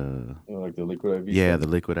 The like the liquid IV. Yeah, stuff? the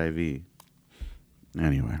liquid IV.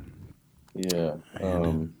 Anyway. Yeah.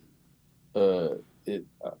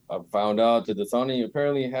 I found out that Dasani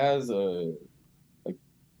apparently has an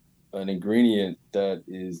ingredient that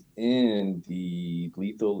is in the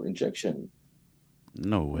lethal injection.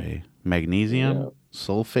 No way. Magnesium,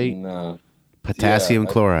 sulfate, nah. potassium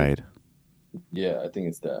chloride. I think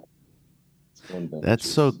it's that. That's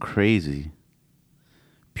so crazy.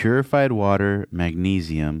 Purified water,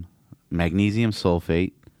 magnesium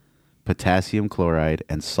sulfate, potassium chloride,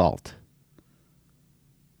 and salt.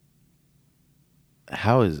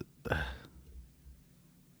 How is?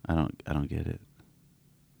 I don't get it.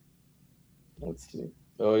 Let's see.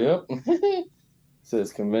 Oh, yep. It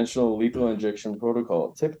says conventional lethal injection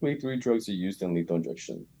protocol. Typically, 3 drugs are used in lethal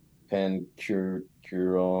injection.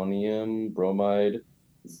 Pancuronium bromide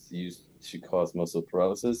is used to cause muscle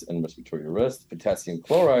paralysis and respiratory arrest. Potassium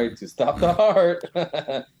chloride to stop the heart.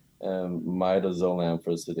 And midazolam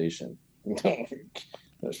for sedation. That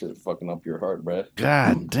shit fucking up your heart, bruh.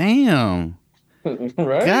 God damn.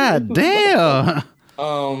 Right? God damn.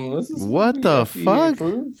 This is what the fuck?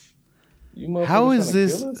 How is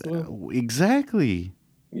this exactly?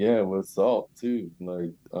 Yeah, with salt too.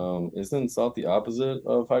 Like, isn't salt the opposite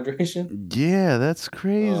of hydration? Yeah, that's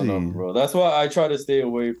crazy, bro. That's why I try to stay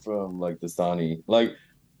away from like Dasani. Like,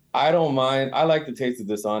 I don't mind. I like the taste of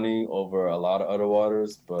Dasani over a lot of other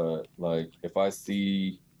waters, but like if I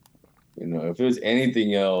see, if there's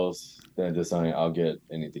anything else than Dasani, I'll get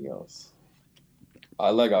anything else. I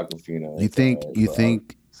like Aquafina. You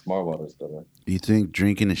think Smart Water's better. You think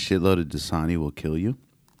drinking a shitload of Dasani will kill you?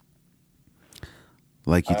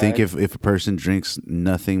 Like, you think if a person drinks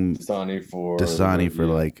nothing Dasani for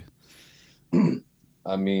like...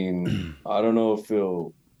 I mean, I don't know if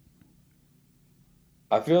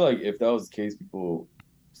I feel like if that was the case,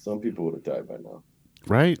 some people would have died by now.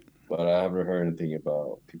 Right. But I haven't heard anything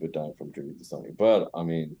about people dying from drinking Dasani. But, I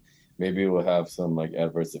mean, maybe it will have some, like,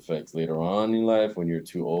 adverse effects later on in life when you're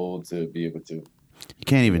too old to be able to... You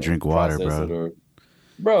can't even drink water, bro.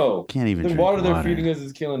 Bro, can't even drink water they're feeding us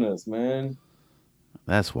is killing us, man.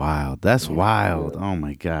 That's wild. That's wild. Oh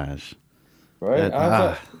my gosh. Right?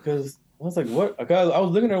 I was like, what? I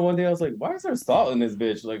was looking at it one day. I was like, why is there salt in this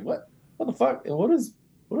bitch? Like, what the fuck? And what is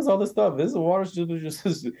all this stuff? Is the water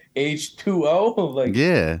just H2O? Like,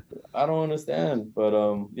 yeah. I don't understand. But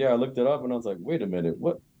I looked it up and I was like, wait a minute,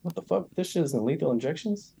 what the fuck? This shit isn't lethal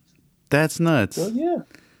injections? That's nuts. So,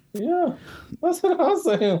 yeah, that's what I was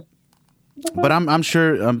saying. But I'm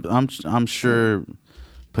sure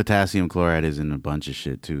potassium chloride is in a bunch of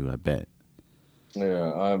shit too. I bet.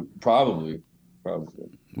 Yeah, probably.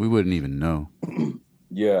 We wouldn't even know.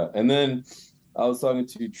 Yeah, and then I was talking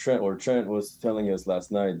to Trent, or Trent was telling us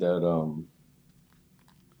last night that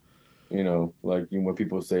like when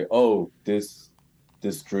people say, "Oh, this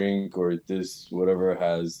drink or this whatever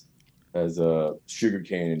has a sugar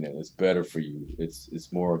cane in it. It's better for you.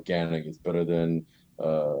 It's more organic. It's better than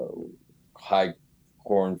high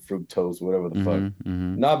corn fructose, whatever the fuck."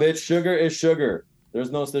 Mm-hmm. Nah, bitch. Sugar is sugar. There's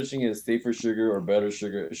no such thing as safer sugar or better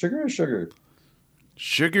sugar. Sugar is sugar.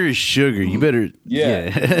 Sugar is sugar. You better you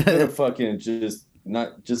better fucking just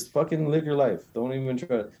not just fucking live your life. Don't even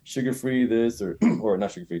try sugar free this or or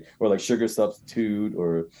not sugar free or like sugar substitute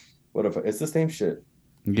or whatever. It's the same shit.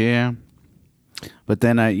 Yeah. But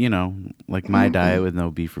then like my diet with no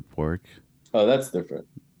beef or pork. Oh, that's different.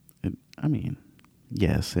 I mean,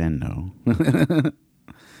 yes and no.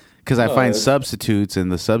 Because I find substitutes,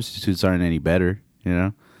 and the substitutes aren't any better,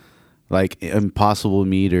 Like Impossible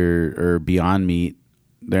Meat or Beyond Meat,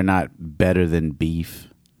 they're not better than beef.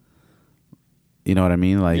 You know what I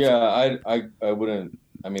mean? Like, yeah, I wouldn't.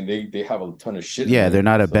 I mean, they have a ton of shit. Yeah, they're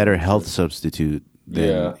not a better health substitute than,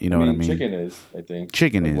 yeah, you know what I mean? Chicken is, I think.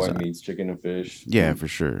 Chicken like is. White meats, chicken and fish. Yeah, for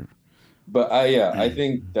sure. But I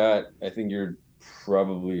think you're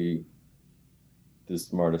probably the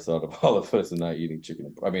smartest out of all of us in not eating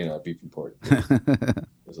chicken. Beef and pork.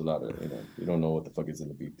 There's a lot of, you don't know what the fuck is in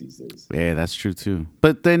the beef these days. Yeah, that's true too.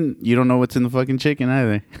 But then you don't know what's in the fucking chicken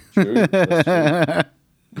either. True. That's true.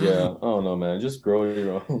 Yeah, I don't know, man. Just grow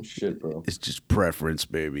your own shit, bro. It's just preference,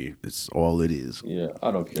 baby. It's all it is. Yeah,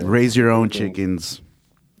 I don't care. Raise your own chickens.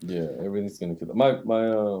 Yeah, everything's gonna kill them. My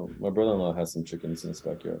brother-in-law has some chickens in his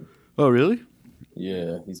backyard. Oh, really?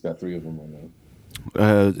 Yeah, he's got 3 of them right now.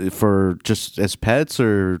 For just as pets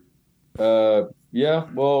or? Yeah.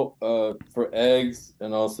 Well, for eggs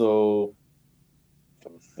and also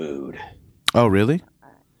for food. Oh, really?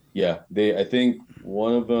 Yeah, I think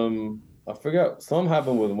one of them. I forgot. Something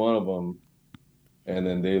happened with one of them, and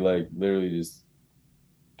then they like literally just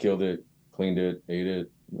killed it, cleaned it, ate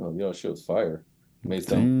it. Shit was fire. Made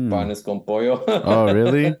some panes con pollo. Oh,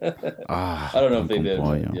 really? I don't know if they did.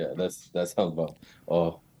 But yeah, that sounds about.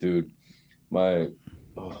 Oh, dude, my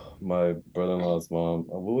brother-in-law's mom.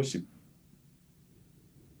 What would she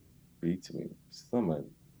be to me? She's not my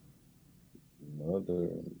mother.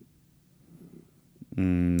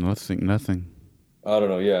 Nothing. I don't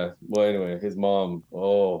know. Yeah. Well, anyway, his mom.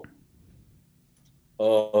 Oh,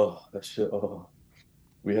 that shit. Oh,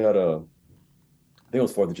 we had I think it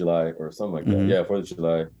was 4th of July or something like that. Mm-hmm. Yeah, 4th of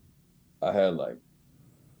July. I had like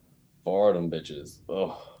 4 of them bitches.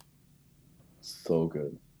 Oh, so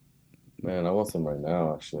good. Man, I want some right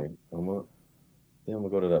now, actually. I'm gonna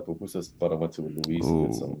go to that pupusa spot I went to with Luis and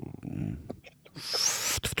get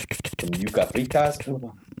some yuca fritas.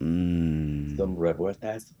 Some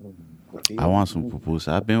revueltas. I want some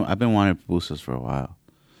pupusa. I've been wanting pupusas for a while.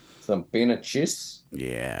 Some bean and cheese?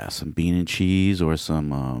 Yeah, some bean and cheese or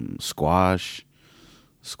some squash.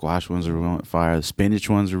 Squash ones are fire. The spinach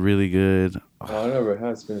ones are really good. Oh, I never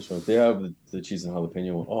had spinach ones. They have the cheese and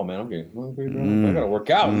jalapeno one. Oh man, I'm getting hungry, bro. I gotta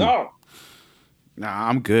work out. No. Nah,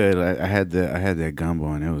 I'm good. I had that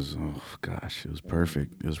gumbo and it was it was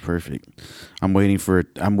perfect. It was perfect. I'm waiting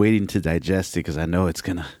to digest it because I know that's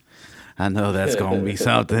gonna be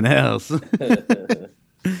something else.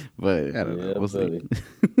 But I don't know. We'll see.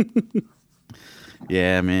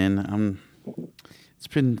 Yeah, man. It's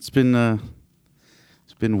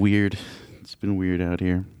been weird. It's been weird out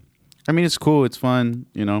here. I mean, it's cool. It's fun.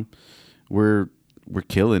 We're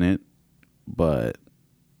killing it. But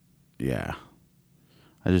yeah,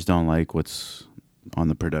 I just don't like what's on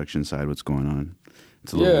the production side. What's going on?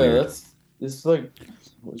 It's a little weird. It's like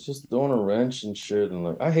it's just throwing a wrench and shit. And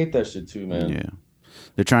like, I hate that shit too, man. Yeah,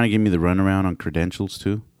 they're trying to give me the runaround on credentials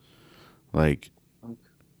too. Like,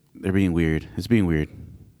 they're being weird. It's being weird.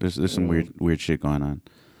 There's some weird shit going on.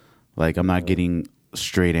 Like, I'm not getting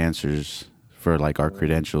straight answers for like our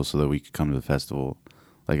credentials so that we could come to the festival.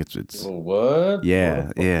 Like it's what? Yeah,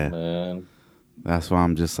 fuck, yeah. Man. That's why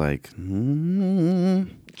I'm just like, Don't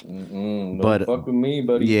fuck with me,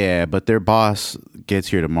 buddy. Yeah, but their boss gets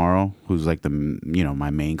here tomorrow, who's like my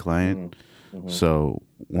main client. Mm-hmm. So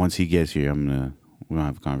once he gets here, we're gonna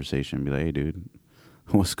have a conversation and be like, hey, dude,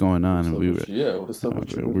 what's going on? What's up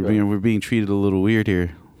with you? We're being treated a little weird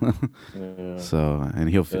here. Yeah. So, and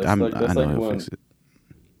he'll. I know he'll fix it.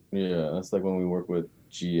 Yeah, that's like when we work with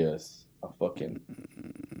GS. I fucking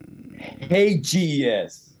hate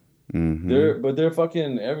GS. Mm-hmm. They're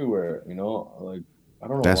fucking everywhere. Like I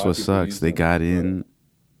don't know. That's what sucks. They got in.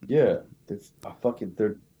 Yeah, I fucking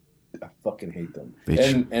hate them.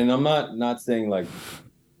 And I'm not saying like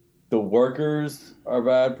the workers are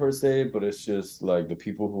bad per se, but it's just like the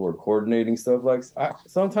people who are coordinating stuff. Like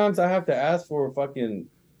sometimes I have to ask for fucking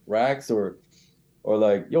racks or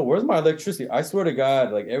like, yo, where's my electricity? I swear to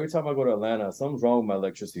God, like every time I go to Atlanta, something's wrong with my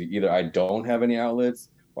electricity. Either I don't have any outlets,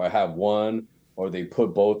 or I have one, or they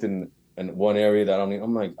put both in one area that I don't need.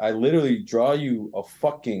 I'm like, I literally draw you a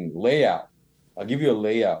fucking layout. I'll give you a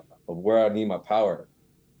layout of where I need my power.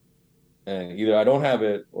 And either I don't have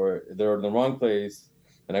it or they're in the wrong place.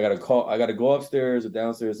 And I gotta go upstairs or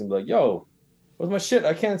downstairs and be like, yo, what's my shit?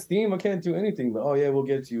 I can't Steam. I can't do anything. But oh yeah, we'll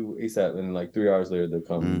get it to you ASAP. And like 3 hours later, they'll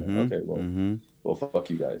come. Mm-hmm. Like, okay, well, fuck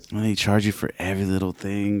you guys. And they charge you for every little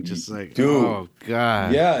thing. Just like, dude, oh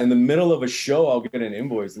god. Yeah, in the middle of a show, I'll get an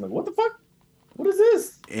invoice. I'm like, what the fuck? What is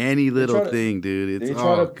this? Any little thing, dude. It's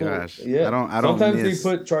gosh. Yeah. I don't. Sometimes they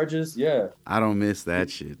put charges. Yeah. I don't miss that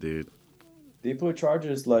shit, dude. They put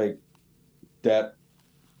charges like that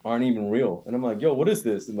aren't even real, and I'm like, yo, what is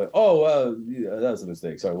this? And like, oh, yeah, that's a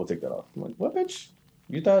mistake. Sorry, we'll take that off. I'm like, what, bitch?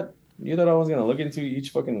 You thought I was gonna look into each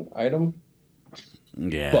fucking item?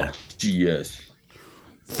 Yeah. Fuck GS.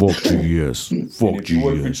 Fuck GS. Fuck GS. If you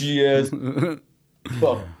work for GS,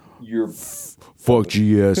 fuck your. Fuck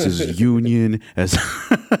GS's union as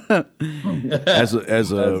a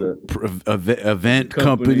event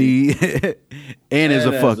company and as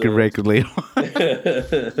a fucking record label.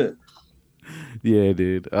 Yeah,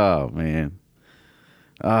 dude. Oh man.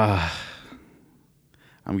 I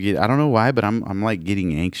don't know why, but I'm like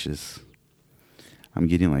getting anxious. I'm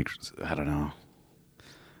getting like, I don't know.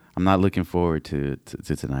 I'm not looking forward to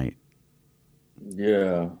tonight.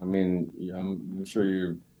 Yeah, I mean, I'm sure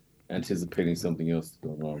you're anticipating something else to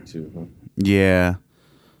go wrong too, huh? Yeah,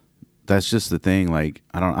 that's just the thing. Like,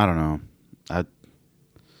 I don't know. I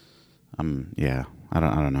don't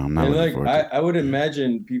know. I'm not looking forward to it. I would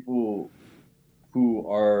imagine people who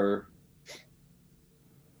are,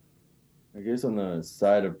 I guess, on the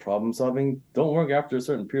side of problem solving don't work after a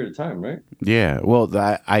certain period of time, right? Yeah. Well,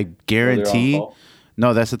 I guarantee.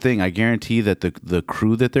 No, that's the thing. I guarantee that the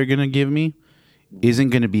crew that they're gonna give me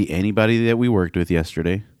isn't gonna be anybody that we worked with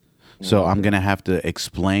yesterday. So I'm going to have to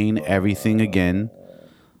explain everything again.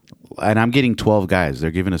 And I'm getting 12 guys. They're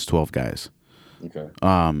giving us 12 guys. Okay.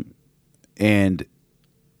 And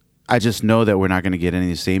I just know that we're not going to get any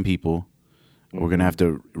of the same people. We're going to have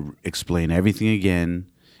to explain everything again.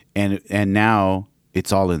 And now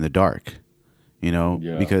it's all in the dark,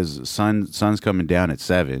 because sun's coming down at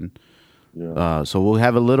 7. Yeah. So we'll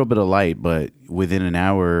have a little bit of light, but within an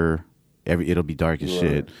hour, it'll be dark as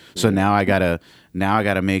shit. So now I gotta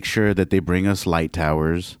make sure that they bring us light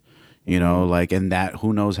towers, and that,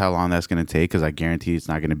 who knows how long that's gonna take, because I guarantee it's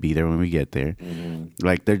not gonna be there when we get there.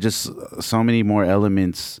 Like, there's just so many more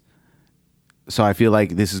elements. So I feel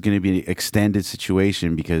like this is gonna be an extended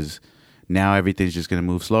situation, because now everything's just gonna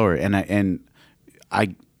move slower. And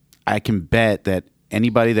I can bet that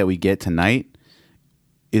anybody that we get tonight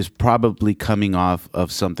is probably coming off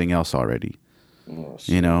of something else already.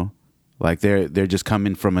 Like, they're just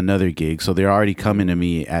coming from another gig, so they're already coming to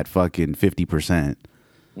me at fucking 50%.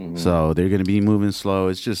 So they're gonna be moving slow.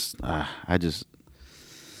 It's just, I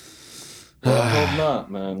hope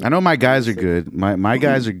not, man. I know my guys are good. My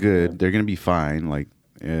guys are good. They're gonna be fine. Like,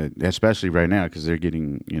 especially right now, because they're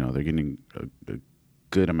getting a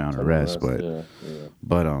good amount of rest. But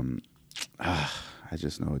I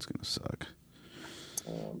just know it's gonna suck.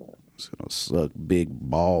 It's gonna suck big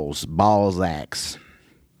balls axe.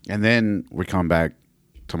 And then we come back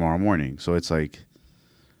tomorrow morning. So it's like,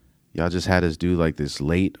 y'all just had us do like this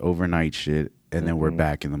late overnight shit, and then we're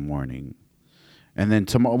back in the morning. And then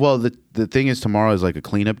tomorrow, well, the thing is, tomorrow is like a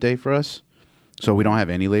cleanup day for us. So we don't have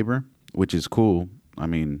any labor, which is cool. I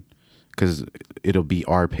mean, because it'll be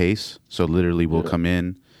our pace. So literally we'll come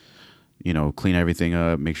in, clean everything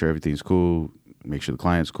up, make sure everything's cool, make sure the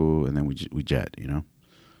client's cool, and then we jet,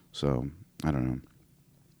 So I don't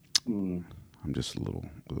know. I'm just a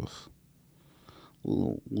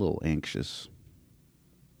little anxious.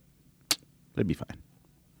 It'll be fine.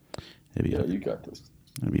 You got this.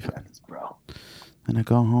 It'll be fine, bro. And I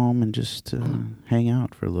go home and just hang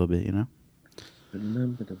out for a little bit,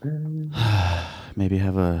 Maybe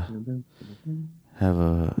have a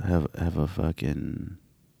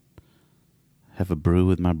brew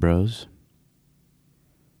with my bros.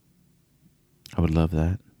 I would love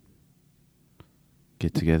that.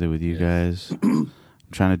 Get together with you guys. I'm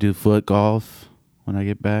trying to do foot golf when I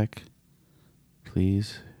get back.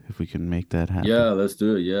 Please, if we can make that happen. Yeah, let's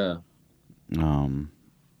do it. Yeah.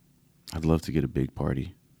 I'd love to get a big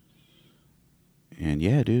party. And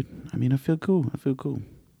yeah, dude. I mean, I feel cool.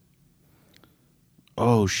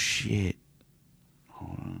 Oh shit.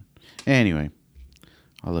 Hold on. Anyway,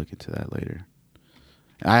 I'll look into that later.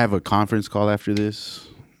 I have a conference call after this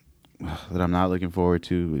that I'm not looking forward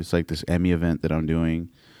to. It's like this Emmy event that I'm doing,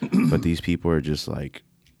 but these people are just like,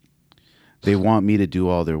 they want me to do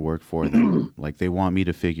all their work for them. Like, they want me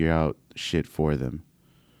to figure out shit for them.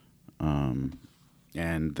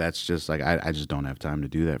 And that's just like, I just don't have time to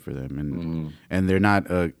do that for them. And they're not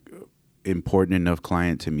a important enough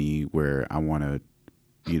client to me where I want to,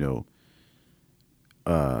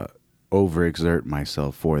 overexert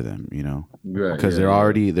myself for them, right? Because they're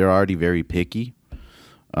already very picky.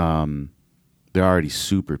 They're already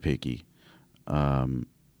super picky. So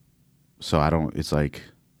I don't. It's like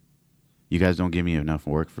you guys don't give me enough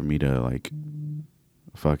work for me to like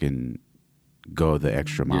fucking go the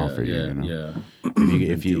extra mile for you. Yeah.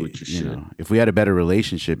 If if we had a better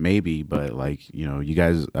relationship, maybe. But like you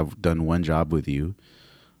guys, I've done one job with you.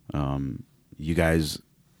 You guys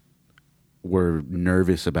were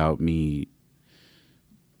nervous about me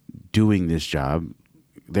doing this job.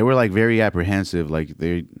 They were like very apprehensive,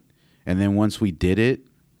 and then once we did it,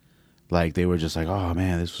 like they were just like, oh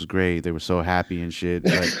man, this was great. They were so happy and shit.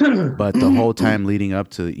 But the whole time leading up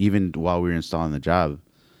to, even while we were installing the job,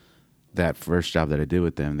 that first job that I did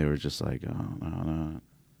with them, they were just like, oh no.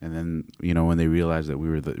 And then when they realized that we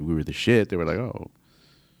were the shit, they were like, oh.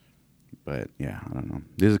 But yeah, I don't know.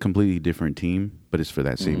 This is a completely different team, but it's for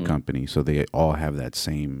that same company, so they all have that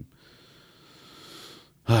same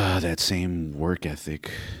work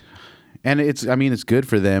ethic. And it's good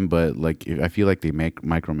for them, but like I feel like they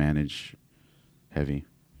micromanage heavy.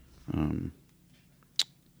 I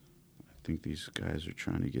think these guys are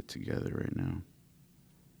trying to get together right now.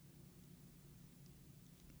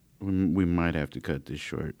 We might have to cut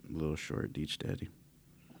this a little short, Deech Daddy.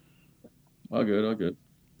 All good.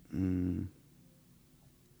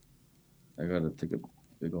 I gotta take a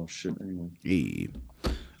big old shit anyway. Yeah.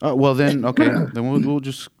 Well then, okay. Then we'll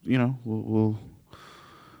just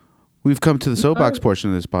we've come to the soapbox portion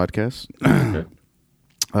of this podcast. Okay.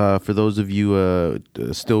 For those of you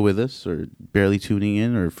still with us or barely tuning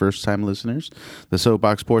in or first time listeners, the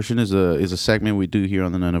soapbox portion is a segment we do here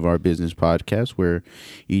on the None of Our Business podcast, where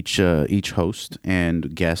each host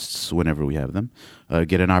and guests, whenever we have them,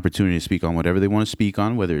 get an opportunity to speak on whatever they want to speak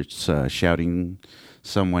on, whether it's shouting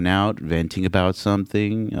someone out, venting about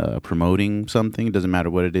something, promoting something. It doesn't matter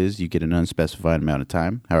what it is. You get an unspecified amount of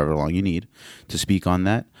time, however long you need, to speak on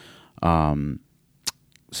that.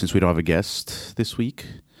 Since we don't have a guest this week,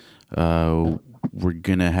 we're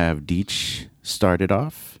gonna have Deech start it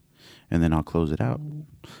off, and then I'll close it out.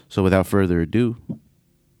 So without further ado,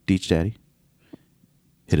 Deech Daddy,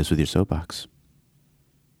 hit us with your soapbox.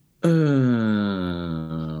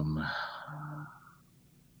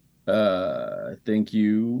 Thank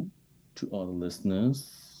you to all the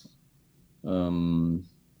listeners.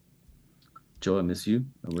 Joe, I miss you.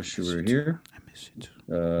 I wish you were here. I miss you too.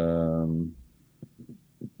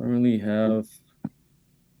 I don't really have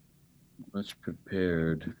much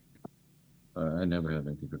prepared. I never have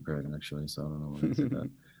anything prepared, actually, so I don't know why I said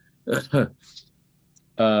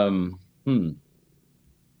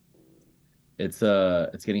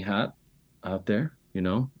that. It's getting hot out there,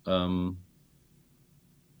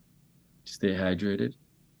 Stay hydrated,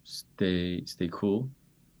 stay cool.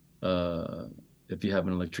 If you have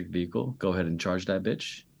an electric vehicle, go ahead and charge that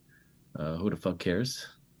bitch. Who the fuck cares?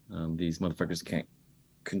 These motherfuckers can't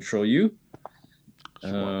control you.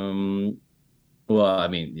 Well, I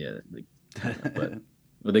mean, yeah, but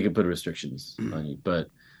they can put restrictions on you. But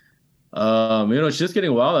it's just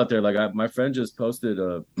getting wild out there. Like my friend just posted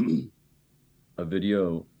a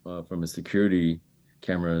video from his security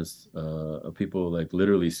cameras of people like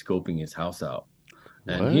literally scoping his house out.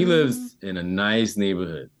 And he lives in a nice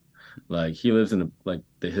neighborhood. Like he lives in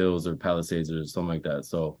the hills or Palisades or something like that.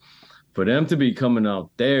 So for them to be coming out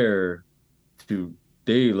there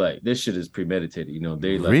this shit is premeditated,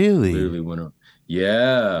 they like really literally went on.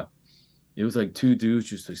 Yeah. It was like two dudes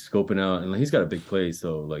just like scoping out, and like, he's got a big place,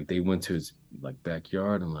 so like they went to his like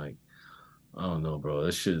backyard and like, I don't know, bro.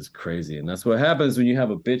 This shit is crazy. And that's what happens when you have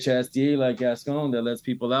a bitch ass DA like Gascon that lets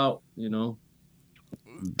people out,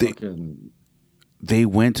 They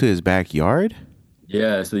went to his backyard?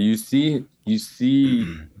 Yeah, so you see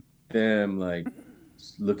them like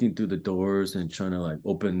looking through the doors and trying to like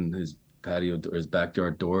open his patio or his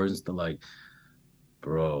backyard doors and stuff, like,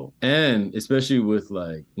 bro. And especially with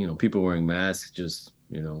like, people wearing masks just,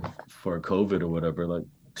 for COVID or whatever, like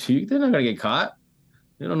they're not gonna get caught.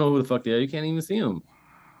 They don't know who the fuck they are. You can't even see them.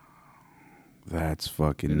 That's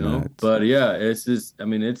fucking nuts. But yeah, it's just, I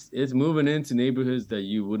mean, it's moving into neighborhoods that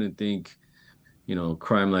you wouldn't think,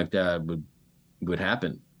 crime like that would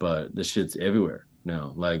happen. But the shit's everywhere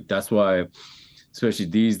now. Like, that's why, especially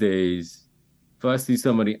these days, if I see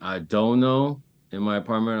somebody I don't know in my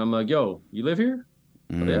apartment, I'm like, yo, you live here?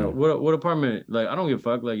 Yeah, what apartment? Like, I don't give a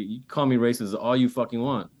fuck. Like, you call me racist all you fucking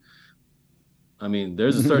want. I mean,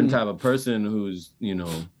 there's a certain type of person who's,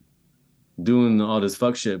 doing all this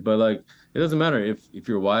fuck shit. But like, it doesn't matter if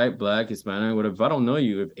you're white, black, Hispanic, whatever. If I don't know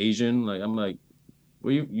you, if Asian, like, I'm like,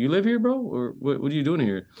 well, you live here, bro? Or what are you doing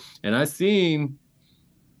here? And I seen,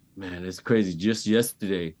 man, it's crazy. Just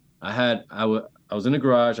yesterday, I was in the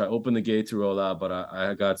garage. I opened the gate to roll out, but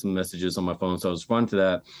I got some messages on my phone, so I was responding to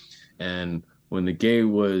that. And when the gate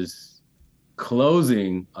was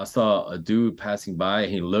closing, I saw a dude passing by,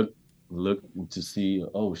 and he looked to see,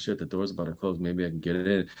 oh shit, the door's about to close. Maybe I can get it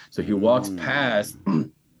in. So he walks past,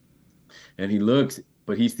 and he looks,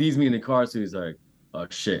 but he sees me in the car, so he's like, oh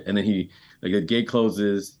shit. And then like the gate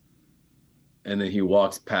closes, and then he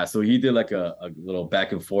walks past. So he did like a little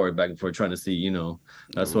back and forth, trying to see,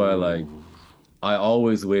 That's why I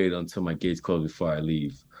always wait until my gates close before I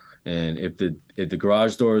leave. And if the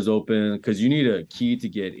garage door is open, because you need a key to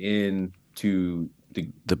get in to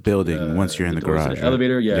the building once you're in the garage, the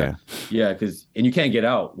elevator, yeah, because and you can't get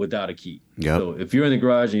out without a key. Yep. So if you're in the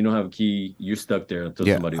garage and you don't have a key, you're stuck there until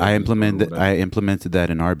somebody. I implemented that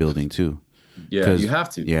in our building too. Yeah, you have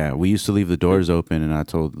to. Yeah, we used to leave the doors open, and I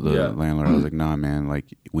told the landlord, I was like, "Nah, man, like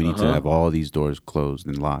we need to have all these doors closed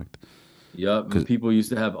and locked." Yep, because people used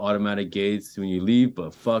to have automatic gates when you leave,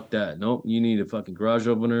 but fuck that. Nope, you need a fucking garage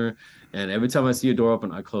opener. And every time I see a door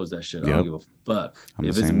open, I close that shit. I don't give a fuck.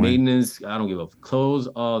 If it's maintenance, I don't give a close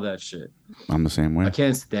all that shit. I'm the same way. I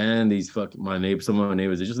can't stand these fucking some of my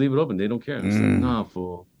neighbors. They just leave it open. They don't care. I'm like, nah,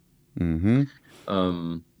 fool. Mm-hmm.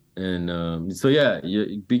 So yeah,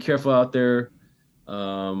 be careful out there.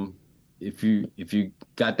 If you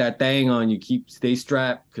got that thing on, stay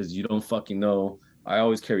strapped because you don't fucking know. I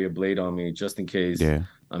always carry a blade on me just in case. Yeah.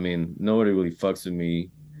 I mean, nobody really fucks with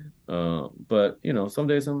me. But some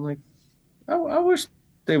days I'm like, I wish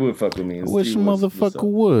they would fuck with me. I wish a motherfucker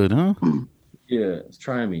would, huh? Yeah,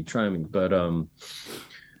 try me. But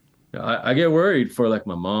I get worried for like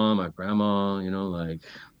my mom, my grandma. Like,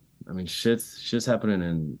 I mean, shit's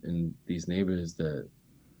happening in these neighborhoods that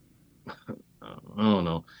I don't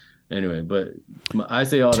know. Anyway, but I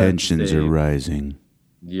say all tensions are rising.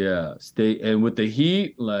 Yeah, and with the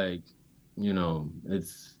heat, like,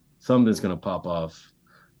 it's something's gonna pop off.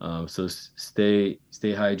 So stay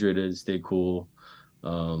hydrated, stay cool.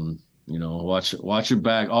 Watch your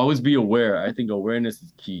back. Always be aware. I think awareness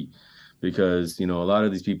is key because a lot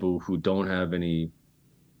of these people who don't have any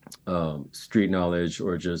street knowledge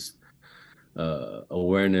or just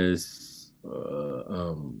awareness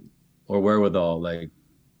or wherewithal, like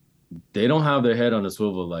they don't have their head on a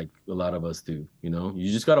swivel like a lot of us do.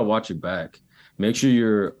 You just gotta watch your back. Make sure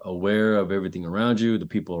you're aware of everything around you, the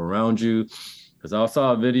people around you. Because I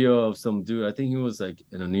saw a video of some dude, I think he was like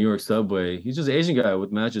in a New York subway. He's just an Asian guy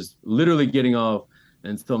with matches, literally getting off,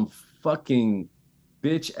 and some fucking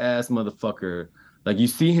bitch ass motherfucker. Like you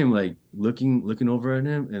see him like looking over at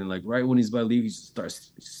him, and like right when he's about to leave, he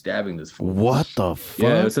starts stabbing this fool. What the fuck?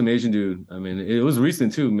 Yeah, it was some Asian dude. I mean, it was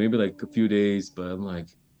recent too, maybe like a few days, but I'm like,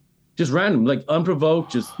 just random, like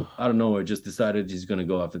unprovoked, just out of nowhere, just decided he's gonna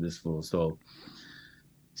go after this fool. So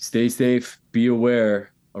stay safe, be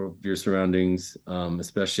aware of your surroundings,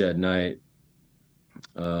 especially at night.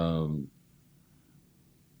 And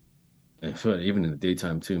even in the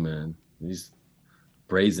daytime too, man. These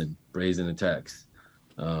brazen attacks.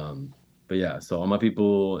 But yeah, so all my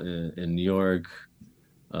people in New York,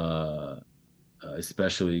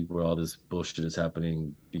 especially where all this bullshit is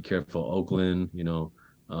happening, be careful. Oakland,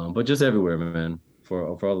 but just everywhere, man. For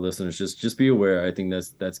all the listeners, just be aware. I think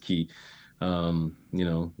that's key.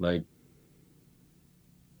 Like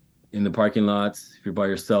in the parking lots, if you're by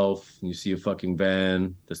yourself and you see a fucking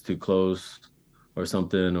van that's too close or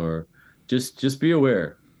something, or just be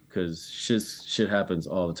aware because shit happens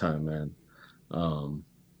all the time, man.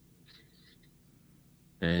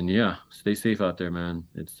 And yeah, stay safe out there, man.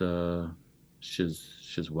 It's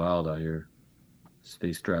shit's wild out here.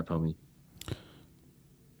 Stay strapped, homie.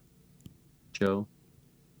 Joe,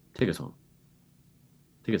 take us home.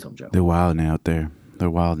 Take us home, Joe. They're wilding out there.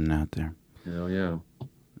 Hell yeah.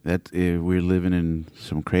 We're living in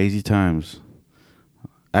some crazy times.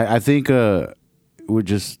 I think we're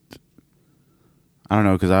just, I don't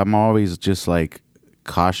know, because I'm always just like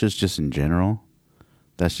cautious just in general.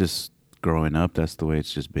 That's just growing up. That's the way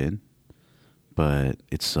it's just been. But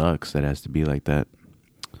it sucks that it has to be like that.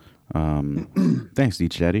 Thanks,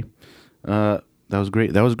 Deech Daddy. That was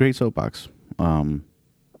great. That was a great soapbox.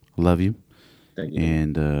 Love you. Thank you.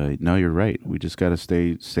 And no, you're right. We just got to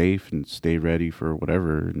stay safe and stay ready for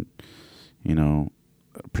whatever, and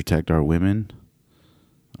protect our women.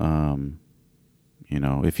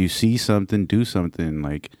 If you see something, do something.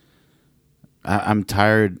 Like I'm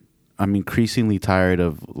tired. I'm increasingly tired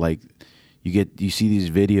of like you see these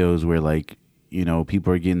videos where like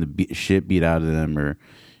people are getting the shit beat out of them, or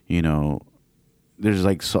there's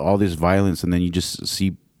like all this violence, and then you just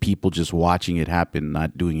see people just watching it happen,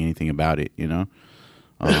 not doing anything about it.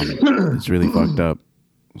 It's really fucked up.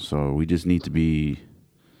 So we just need to be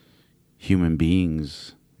human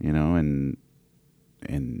beings, you know, and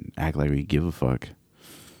act like we give a fuck.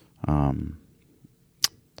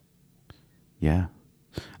 Yeah.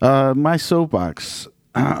 My soapbox.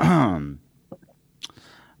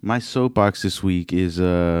 My soapbox this week is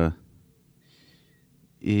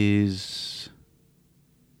it's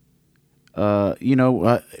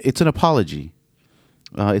an apology.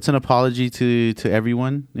 It's an apology to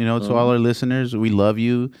everyone, you know, to all our listeners. We love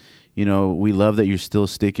you. You know, we love that you're still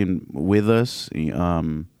sticking with us,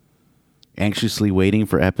 anxiously waiting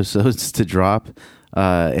for episodes to drop,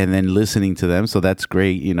 and then listening to them. So that's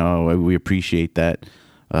great. You know, we appreciate that.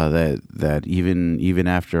 That even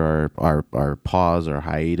after our pause, our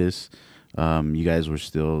hiatus, you guys were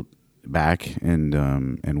still back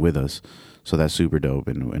and with us. So that's super dope,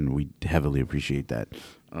 and we heavily appreciate that.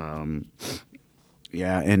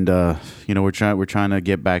 Yeah, and you know, we're trying to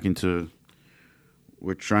get back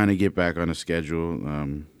on a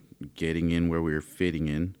schedule, getting in where we're fitting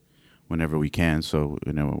in whenever we can. So,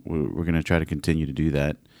 you know, we're gonna try to continue to do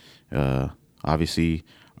that. Obviously,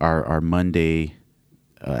 our Monday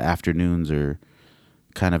afternoons are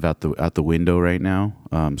kind of out the window right now.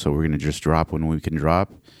 So we're gonna just drop when we can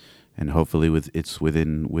drop, and hopefully it's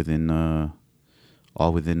within the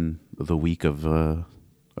week of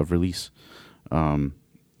release.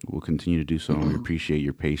 We'll continue to do so, and we appreciate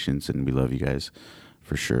your patience, and we love you guys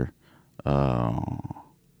for sure. Yeah,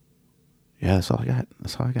 that's all I got.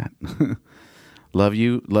 Love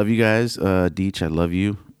you guys. Deech, I love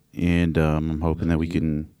you, and I'm hoping that we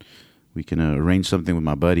can arrange something with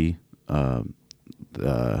my buddy.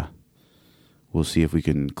 We'll see if we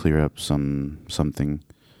can clear up something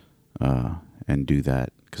and do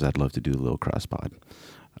that, because I'd love to do a little cross pod.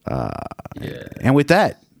 And with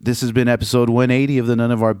that, this has been episode 180 of the None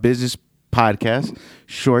of Our Business podcast.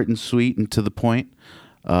 Short and sweet and to the point.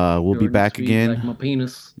 We'll be back again. Like my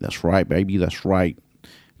penis. That's right, baby. That's right.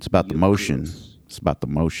 It's about the motion. It's about the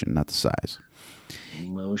motion, not the size.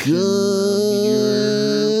 Motion.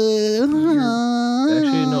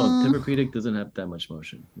 Actually, no. Tempur-Pedic doesn't have that much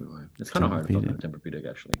motion. It's kind of hard to fuck with Tempur-Pedic,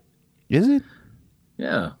 actually. Is it?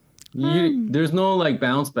 Yeah. There's no like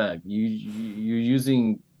bounce back. You're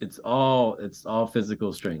using it's all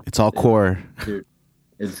physical strength. It's all core.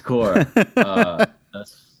 It's core.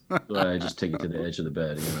 That's why I just take it to the edge of the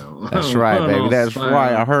bed. You know. That's right, baby. That's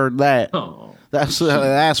right. I heard that. Oh, that's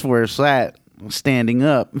where it's at. Standing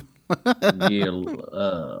up. Yeah,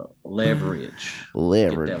 leverage.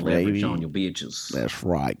 Leverage, Get that leverage baby. on your bitches. That's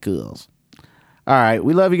right, cuz. All right,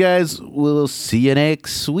 we love you guys. We'll see you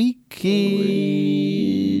next week. Yeah.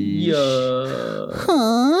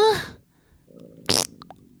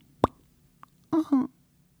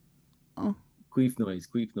 Queef noise,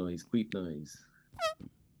 queef noise, queef noise.